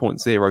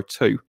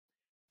 38.02.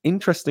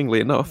 Interestingly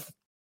enough,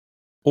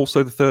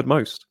 also the third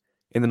most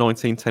in the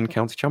 1910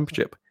 County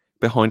Championship,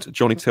 behind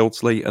Johnny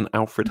Tildesley and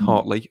Alfred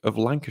Hartley of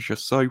Lancashire.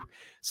 So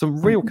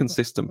some real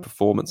consistent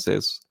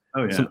performances,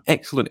 some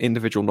excellent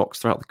individual knocks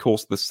throughout the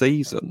course of the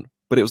season,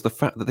 but it was the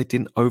fact that they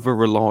didn't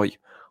over-rely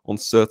on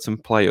certain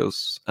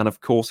players. And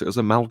of course, it was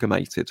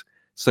amalgamated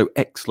so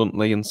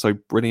excellently and so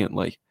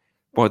brilliantly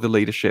by the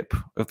leadership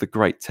of the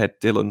great Ted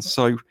Dillon.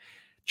 So,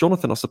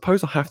 Jonathan, I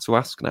suppose I have to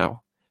ask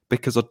now,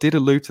 because I did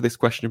allude to this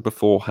question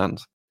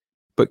beforehand,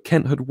 but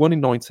Kent had won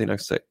in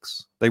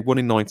 1906, they won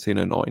in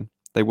 1909,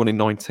 they won in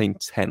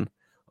 1910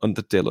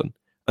 under Dillon,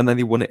 and then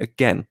they won it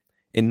again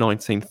in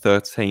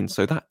 1913.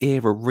 So that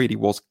era really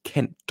was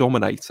Kent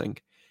dominating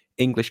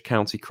English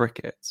county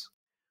cricket.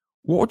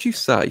 What would you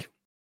say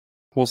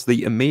was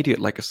the immediate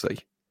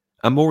legacy,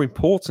 and more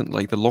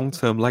importantly, the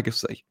long-term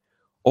legacy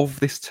of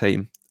this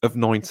team of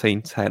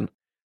 1910?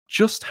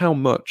 Just how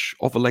much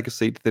of a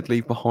legacy did they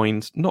leave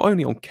behind, not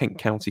only on Kent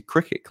County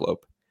Cricket Club,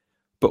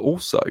 but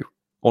also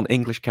on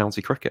English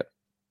county cricket?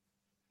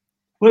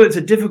 Well, it's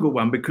a difficult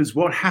one, because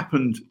what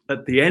happened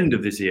at the end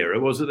of this era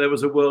was that there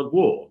was a world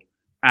war.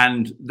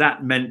 And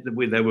that meant that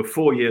there were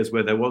 4 years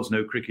where there was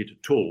no cricket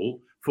at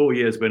all, 4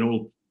 years when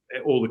all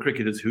the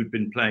cricketers who'd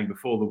been playing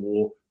before the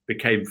war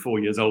became 4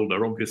 years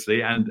older,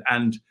 obviously. And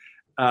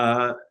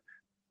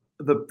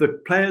the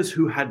players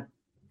who had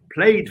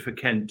played for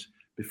Kent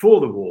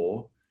before the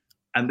war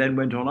and then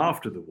went on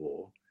after the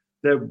war,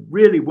 there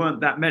really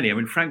weren't that many. I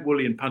mean, Frank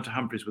Woolley and Punter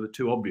Humphreys were the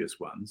two obvious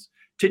ones.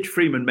 Titch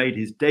Freeman made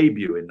his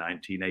debut in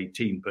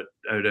 1918, but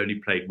had only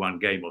played 1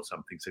 game or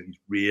something, so he's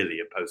really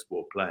a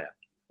post-war player.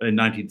 In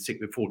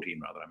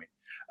 1914, rather,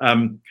 I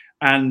mean.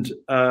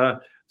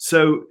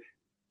 So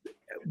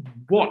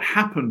what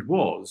happened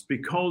was,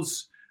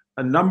 because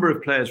a number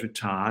of players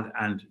retired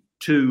and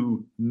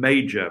 2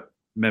 major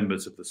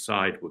members of the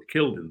side were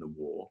killed in the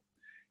war,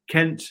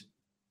 Kent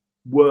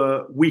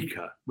were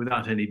weaker,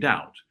 without any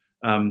doubt,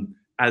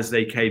 as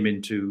they came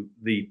into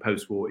the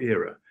post-war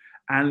era.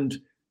 And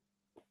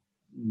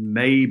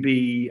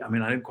maybe, I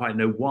mean, I don't quite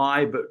know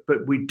why,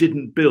 but we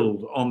didn't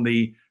build on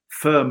the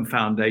firm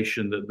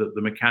foundation that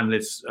the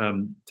McCandless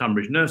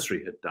Tunbridge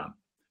Nursery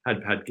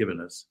had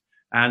given us.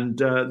 And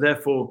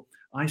therefore,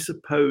 I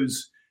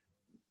suppose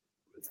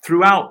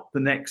throughout the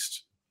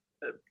next,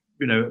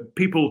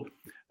 people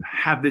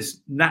have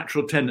this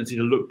natural tendency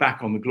to look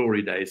back on the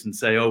glory days and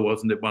say, oh,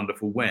 wasn't it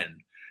wonderful when?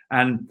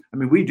 And I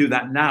mean, we do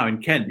that now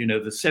in Kent. The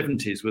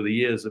 70s were the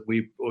years that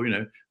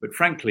but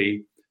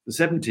frankly, the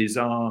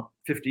 70s are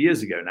 50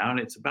 years ago now, and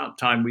it's about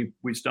time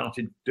we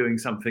started doing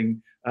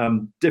something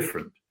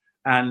different.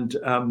 And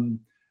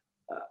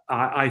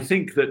I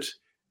think that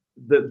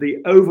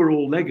the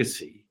overall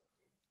legacy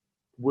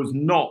was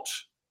not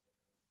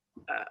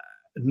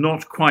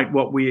quite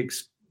what we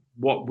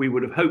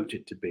would have hoped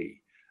it to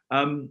be.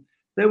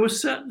 there were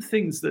certain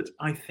things that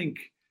I think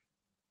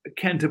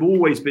Kent have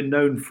always been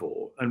known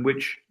for, and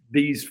which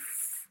these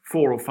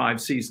 4 or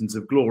 5 seasons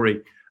of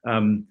glory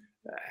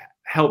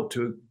helped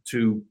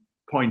to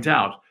point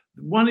out.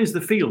 One is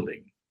the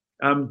fielding.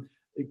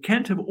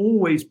 Kent have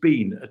always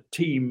been a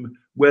team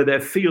where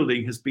their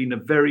fielding has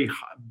been very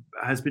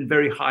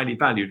highly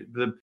valued.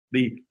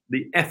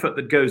 The effort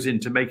that goes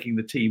into making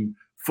the team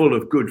full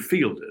of good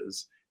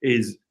fielders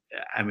is,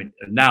 I mean,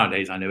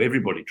 nowadays I know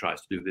everybody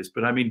tries to do this,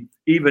 but I mean,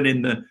 even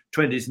in the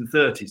 20s and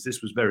 30s,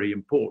 this was very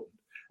important.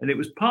 And it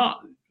was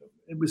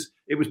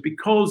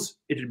because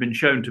it had been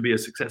shown to be a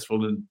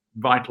successful and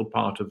vital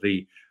part of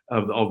the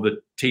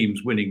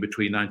teams winning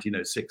between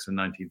 1906 and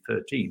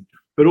 1913,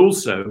 but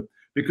also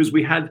because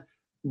we had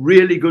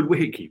really good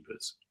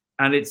wicketkeepers.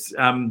 And it's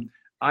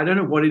I don't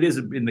know what it is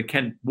in the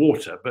Kent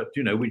water, but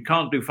we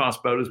can't do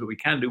fast bowlers, but we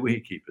can do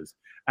wicketkeepers.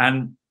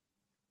 And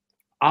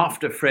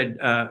after Fred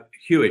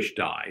Hewish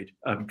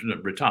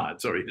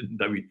retired, sorry,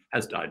 though he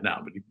has died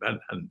now, but he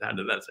hadn't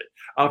handled that stage.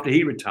 After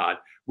he retired,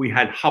 we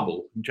had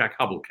Hubble. Jack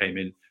Hubble came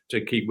in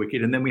to keep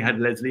wicket, and then we had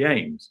Leslie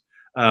Ames,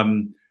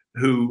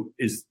 who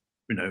is,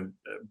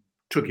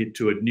 took it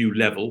to a new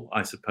level,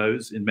 I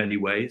suppose, in many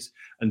ways.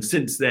 And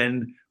since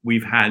then,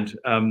 we've had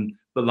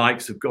the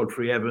likes of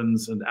Godfrey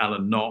Evans and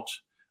Alan Knott,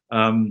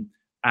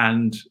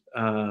 and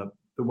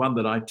the one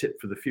that I tip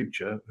for the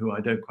future, who I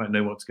don't quite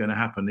know what's going to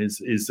happen,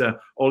 is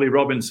Ollie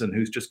Robinson,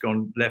 who's just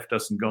left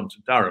us and gone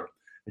to Durham.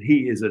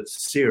 He is a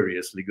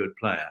seriously good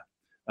player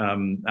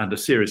and a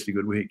seriously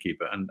good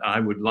wicketkeeper, and I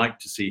would like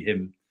to see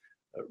him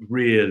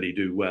really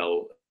do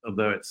well,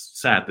 although it's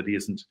sad that he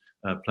isn't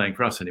playing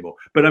for us anymore.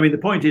 But I mean, the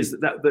point is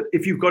that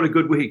if you've got a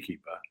good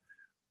wicketkeeper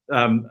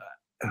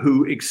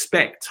who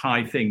expects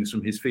high things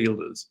from his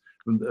fielders,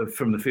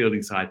 from the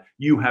fielding side,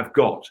 you have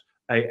got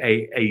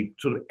a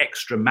sort of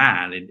extra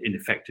man in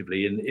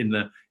effectively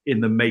in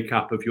the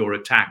makeup of your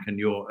attack and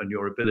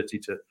your ability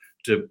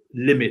to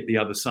limit the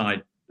other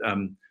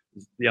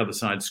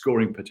side's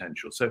scoring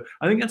potential. So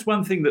I think that's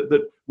one thing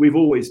that we've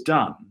always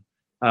done,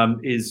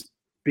 is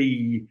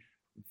be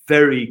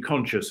very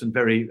conscious and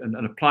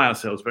apply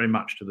ourselves very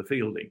much to the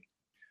fielding.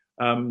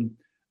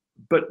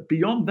 But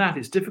beyond that,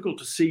 it's difficult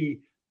to see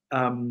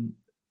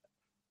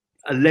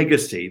a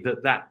legacy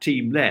that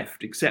team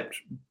left, except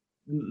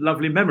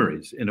lovely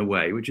memories in a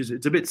way,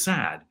 it's a bit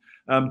sad.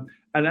 And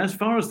as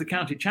far as the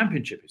county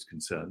championship is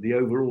concerned, the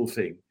overall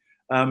thing,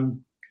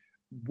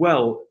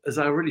 well, as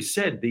I already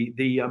said,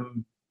 the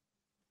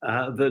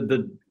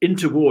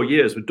interwar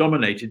years were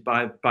dominated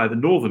by the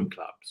northern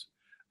clubs,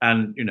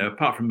 and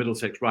apart from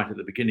Middlesex right at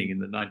the beginning in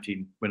the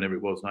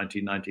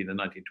 1919 and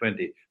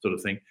 1920 sort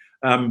of thing,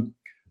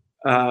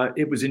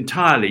 it was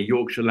entirely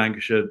Yorkshire,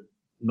 Lancashire,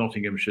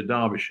 Nottinghamshire,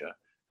 Derbyshire,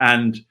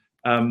 and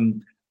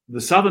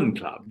the southern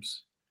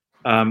clubs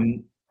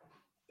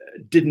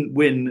didn't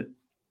win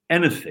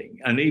anything.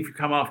 And if you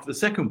come after the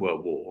Second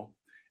World War,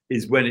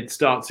 is when it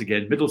starts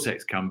again.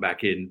 Middlesex come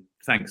back in,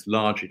 thanks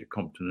largely to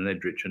Compton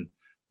and Edrich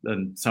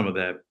and some of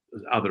their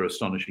other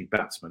astonishing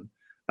batsmen.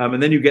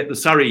 And then you get the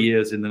Surrey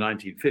years in the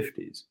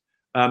 1950s.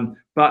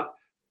 But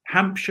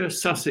Hampshire,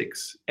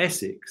 Sussex,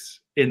 Essex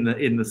in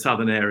the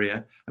southern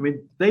area, I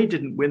mean, they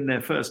didn't win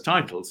their first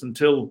titles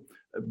until,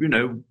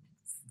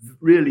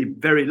 really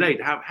very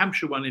late.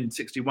 Hampshire won in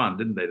 61,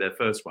 didn't they? Their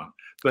first one.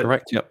 But,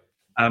 correct, yep.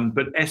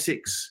 But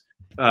Essex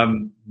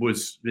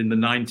was in the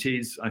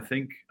 90s, I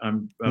think.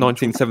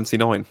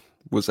 1979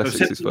 was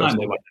Essex's first one.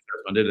 They won the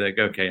first one, did they?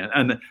 Okay.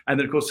 And then,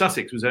 of course,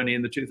 Sussex was only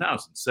in the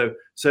 2000s.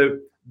 So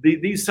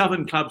these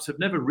southern clubs have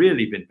never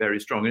really been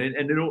very strong.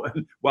 And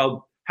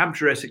while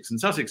Hampshire, Essex and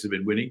Sussex have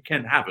been winning,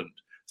 Kent haven't.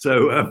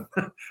 So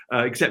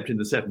except in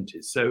the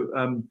 70s. So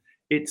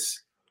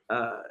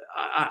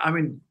I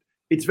mean,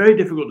 it's very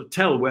difficult to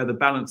tell where the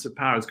balance of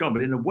power has gone,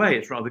 but in a way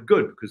it's rather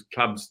good, because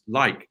clubs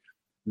like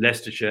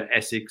Leicestershire,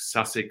 Essex,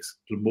 Sussex,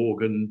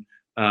 Glamorgan,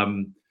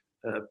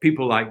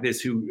 people like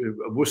this,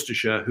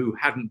 Worcestershire, who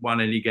hadn't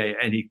won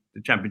any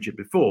championship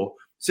before,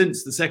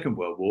 since the Second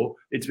World War,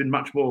 it's been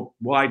much more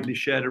widely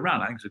shared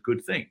around. I think it's a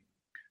good thing.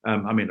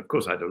 I mean, of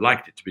course, I'd have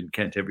liked it to be in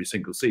Kent every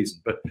single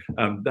season, but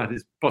that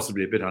is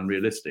possibly a bit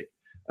unrealistic.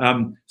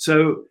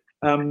 So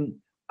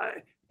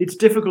it's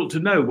difficult to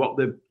know what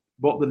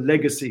the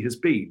legacy has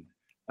been.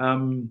 I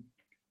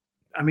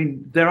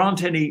mean, there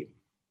aren't any.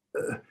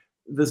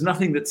 There's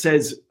nothing that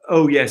says,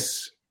 "Oh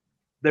yes,"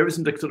 there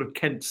isn't a sort of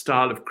Kent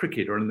style of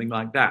cricket or anything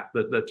like that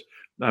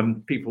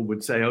people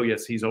would say, "Oh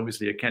yes, he's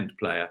obviously a Kent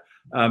player."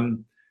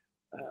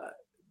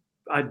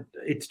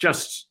 It's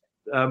just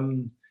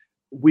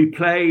we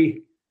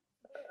play.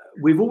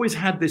 We've always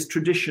had this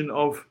tradition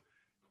of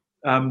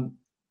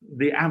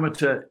the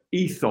amateur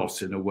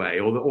ethos in a way,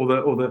 or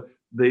the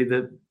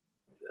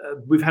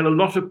we've had a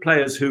lot of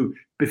players who,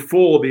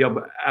 before the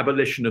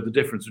abolition of the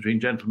difference between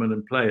gentlemen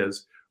and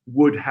players,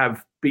 would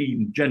have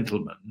been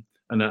gentlemen,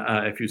 and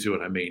if you see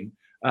what I mean.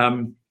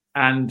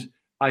 And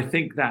I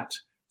think that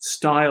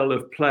style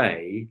of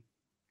play,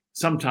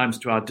 sometimes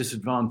to our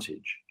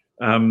disadvantage,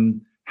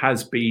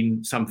 has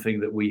been something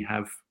that we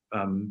have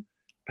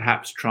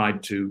perhaps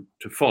tried to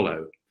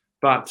follow.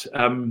 But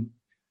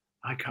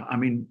I can't. I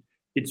mean,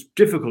 it's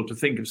difficult to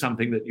think of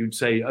something that you'd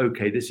say,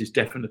 okay, this is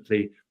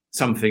definitely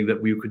something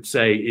that we could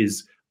say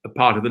is a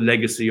part of the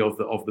legacy of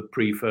the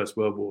pre-First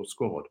World War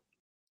squad.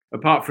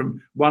 Apart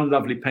from one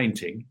lovely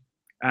painting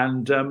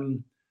and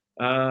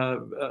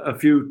a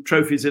few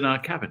trophies in our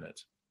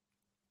cabinet.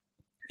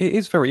 It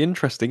is very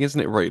interesting,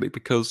 isn't it, really?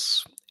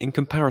 Because in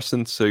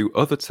comparison to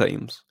other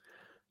teams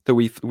that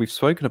we've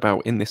spoken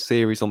about in this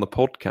series on the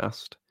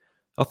podcast,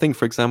 I think,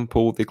 for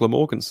example, the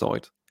Glamorgan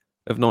side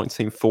of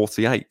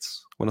 1948,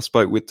 when I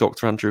spoke with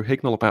Dr. Andrew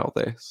Hignell about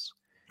this,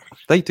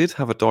 they did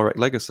have a direct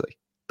legacy,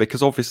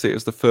 because obviously it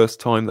was the first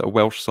time that a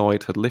Welsh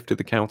side had lifted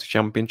the county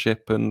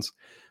championship, and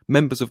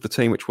members of the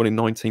team which won in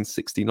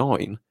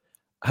 1969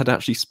 had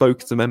actually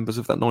spoken to members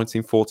of that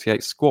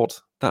 1948 squad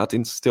that had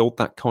instilled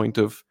that kind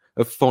of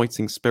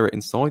fighting spirit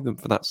inside them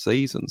for that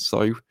season.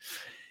 So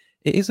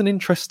it is an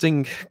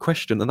interesting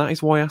question, and that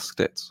is why I asked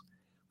it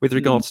with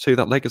regards to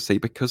that legacy,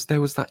 because there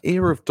was that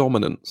era of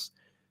dominance,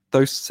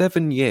 those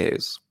 7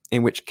 years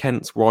in which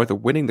Kent were either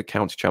winning the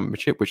county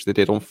championship, which they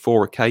did on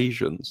 4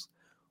 occasions,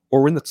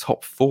 or in the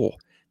top 4.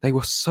 They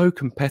were so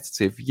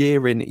competitive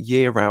year in,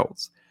 year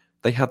out.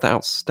 They had that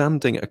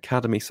outstanding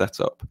academy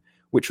setup,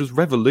 which was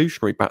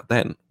revolutionary back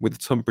then with the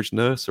Tunbridge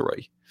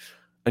Nursery.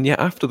 And yet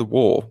after the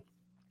war,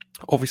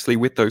 obviously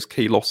with those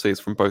key losses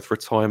from both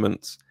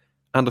retirement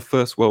and a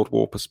First World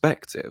War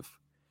perspective,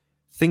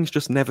 things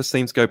just never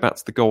seem to go back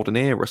to the golden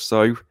era.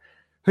 So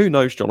who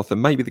knows,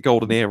 Jonathan? Maybe the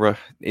golden era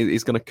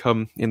is going to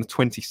come in the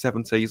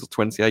 2070s or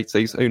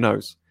 2080s. Who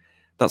knows?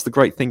 That's the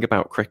great thing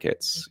about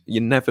cricket.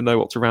 You never know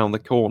what's around the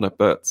corner.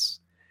 But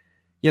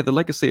yeah, the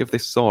legacy of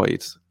this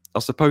side, I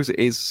suppose it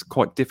is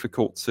quite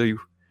difficult to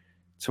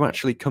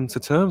actually come to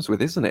terms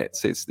with, isn't it?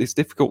 It's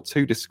difficult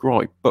to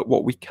describe. But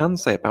what we can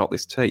say about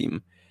this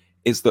team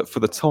is that for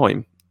the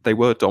time, they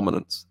were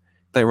dominant.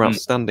 They were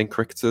outstanding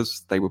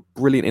cricketers. They were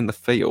brilliant in the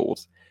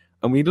field.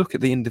 And we look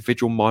at the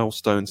individual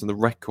milestones and the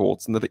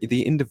records and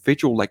the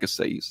individual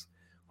legacies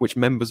which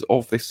members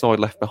of this side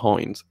left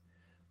behind.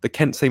 The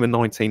Kent team in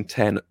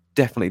 1910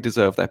 definitely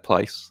deserve their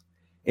place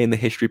in the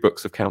history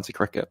books of county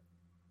cricket.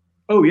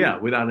 Oh yeah,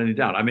 without any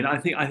doubt. I mean, I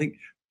think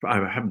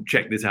I haven't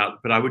checked this out,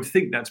 but I would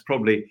think that's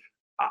probably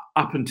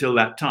up until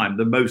that time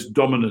the most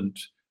dominant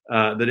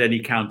that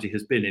any county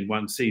has been in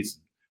one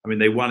season. I mean,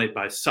 they won it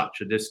by such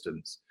a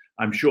distance.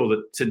 I'm sure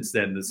that since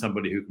then there's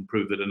somebody who can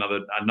prove that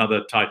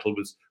another title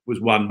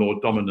was won more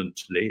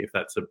dominantly, if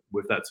that's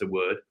a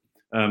word.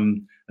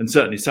 And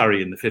certainly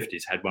Surrey in the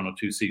 50s had 1 or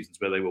 2 seasons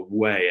where they were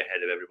way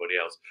ahead of everybody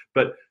else.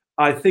 But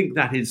I think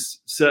that is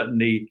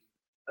certainly,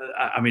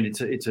 I mean,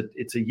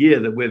 it's a year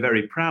that we're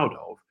very proud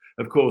of.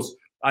 Of course,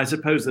 I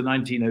suppose the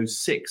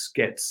 1906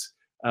 gets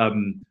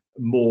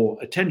more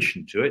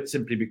attention to it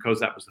simply because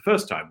that was the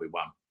first time we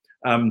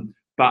won.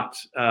 But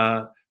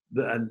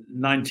the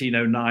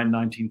 1909,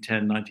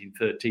 1910,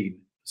 1913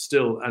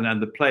 still,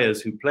 and the players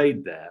who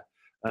played there,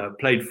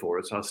 played for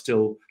us, are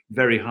still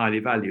very highly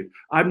valued.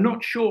 I'm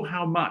not sure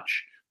how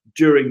much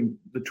during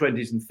the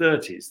 20s and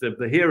 30s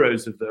the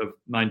heroes of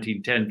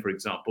 1910, for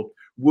example,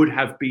 would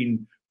have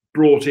been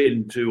brought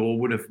into or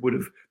would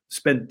have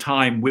spent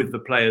time with the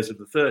players of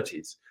the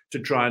 30s to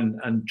try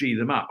and G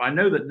them up. I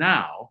know that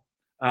now,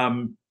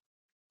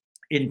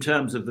 in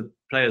terms of the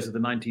players of the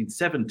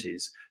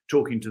 1970s,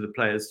 talking to the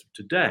players of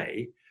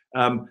today,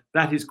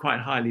 that is quite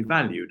highly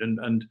valued,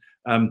 and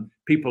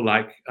people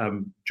like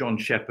John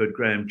Shepherd,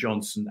 Graham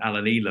Johnson,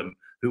 Alan Elam,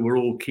 who were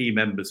all key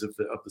members of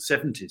the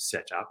 70s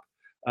setup,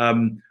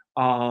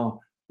 are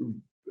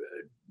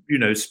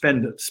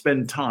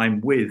spend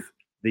time with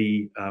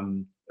the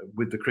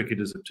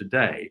cricketers of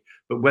today.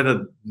 But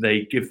whether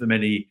they give them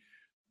any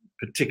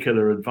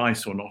particular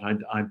advice or not,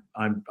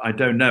 I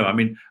don't know. I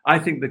mean, I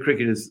think the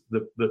cricketers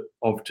that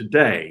of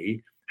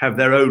today have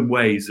their own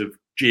ways of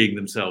geeing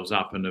themselves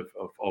up and of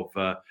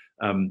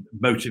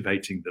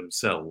motivating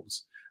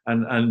themselves,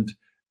 and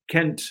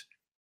Kent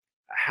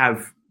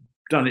have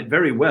done it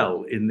very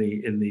well in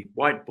the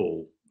white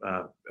ball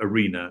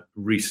arena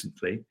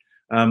recently.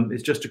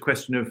 It's just a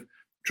question of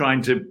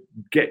trying to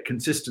get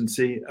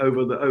consistency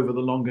over the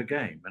longer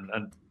game,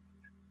 and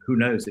who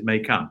knows, it may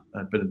come.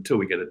 But until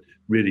we get a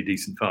really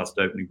decent fast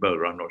opening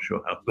bowler, I'm not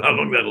sure how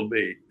long that'll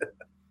be.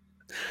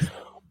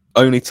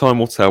 Only time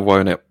will tell,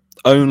 won't it?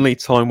 Only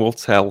time will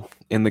tell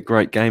in the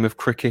great game of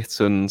cricket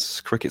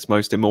and cricket's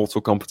most immortal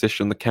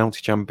competition, the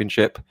County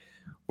Championship.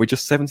 We're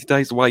just 70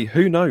 days away.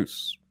 Who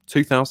knows?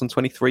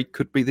 2023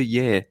 could be the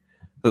year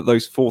that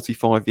those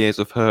 45 years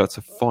of hurt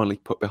are finally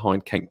put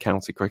behind Kent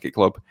County Cricket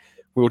Club.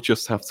 We'll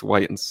just have to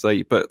wait and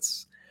see. But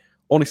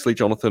honestly,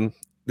 Jonathan,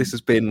 this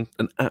has been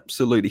an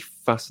absolutely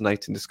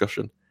fascinating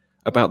discussion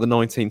about the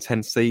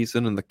 1910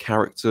 season and the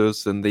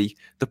characters and the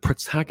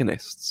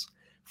protagonists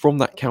from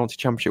that county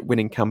championship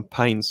winning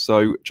campaign.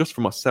 So just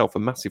for myself, a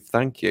massive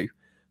thank you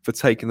for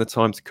taking the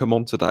time to come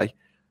on today.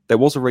 There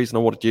was a reason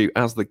I wanted you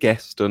as the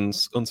guest, and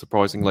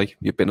unsurprisingly,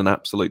 you've been an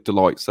absolute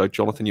delight. So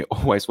Jonathan, you're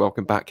always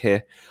welcome back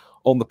here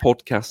on the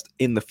podcast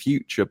in the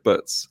future.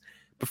 But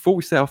before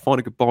we say our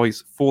final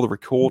goodbyes for the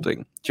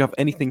recording, do you have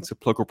anything to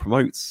plug or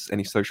promote?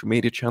 Any social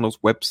media channels,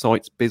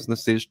 websites,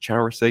 businesses,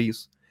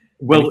 charities,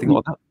 anything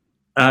like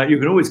that? You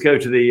can always go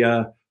to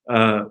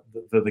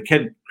the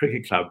Kent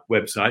Cricket Club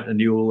website, and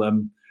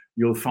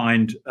you'll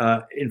find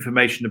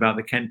information about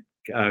the Kent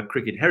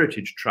Cricket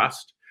Heritage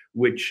Trust,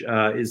 which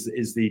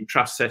is the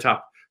trust set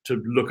up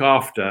to look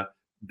after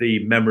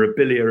the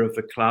memorabilia of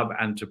the club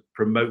and to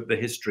promote the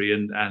history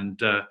and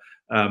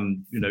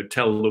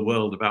tell the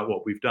world about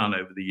what we've done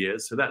over the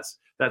years. So that's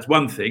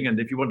one thing. And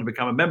if you want to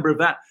become a member of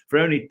that, for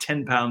only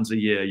 £10 a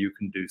year, you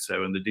can do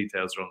so. And the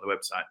details are on the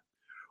website.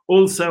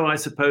 Also, I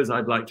suppose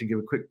I'd like to give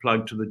a quick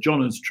plug to the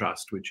Johners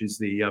Trust, which is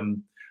the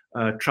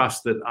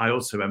trust that I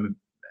also am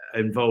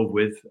involved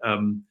with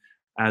I'm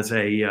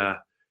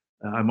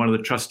one of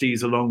the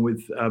trustees, along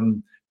with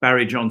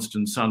Barry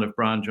Johnston, son of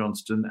Brian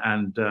Johnston,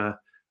 and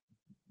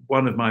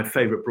one of my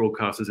favourite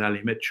broadcasters,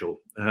 Ali Mitchell.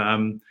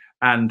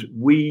 And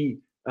we,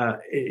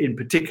 in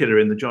particular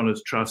in the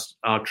Johners Trust,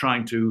 are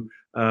trying to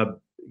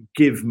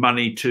give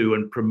money to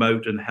and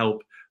promote and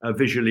help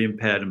visually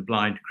impaired and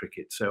blind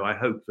cricket. So I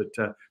hope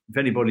that if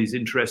anybody's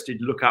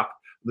interested, look up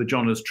the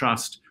Johners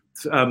Trust.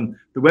 The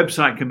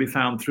website can be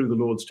found through the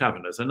Lord's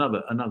Taverners,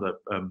 another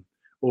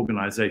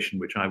organisation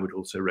which I would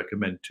also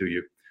recommend to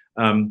you.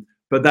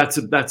 But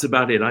that's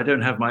about it. I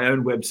don't have my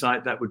own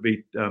website. That would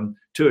be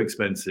too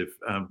expensive.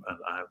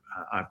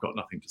 I've got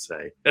nothing to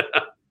say.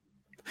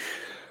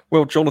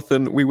 Well,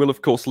 Jonathan, we will,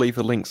 of course, leave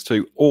the links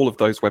to all of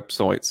those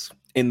websites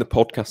in the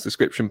podcast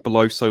description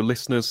below. So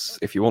listeners,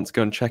 if you want to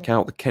go and check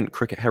out the Kent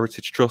Cricket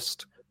Heritage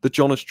Trust, the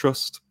Johners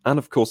Trust, and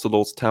of course the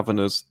Lord's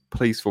Taverners,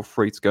 please feel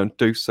free to go and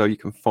do so. You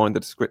can find the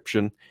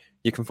description.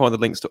 You can find the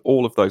links to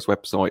all of those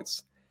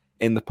websites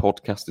in the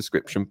podcast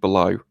description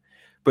below.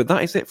 But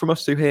that is it from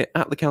us two here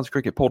at the County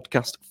Cricket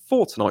Podcast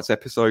for tonight's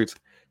episode.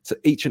 To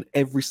each and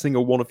every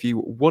single one of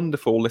you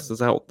wonderful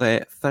listeners out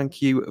there,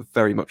 thank you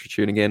very much for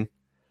tuning in.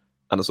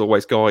 And as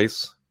always,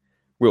 guys,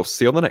 we'll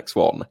see you on the next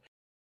one.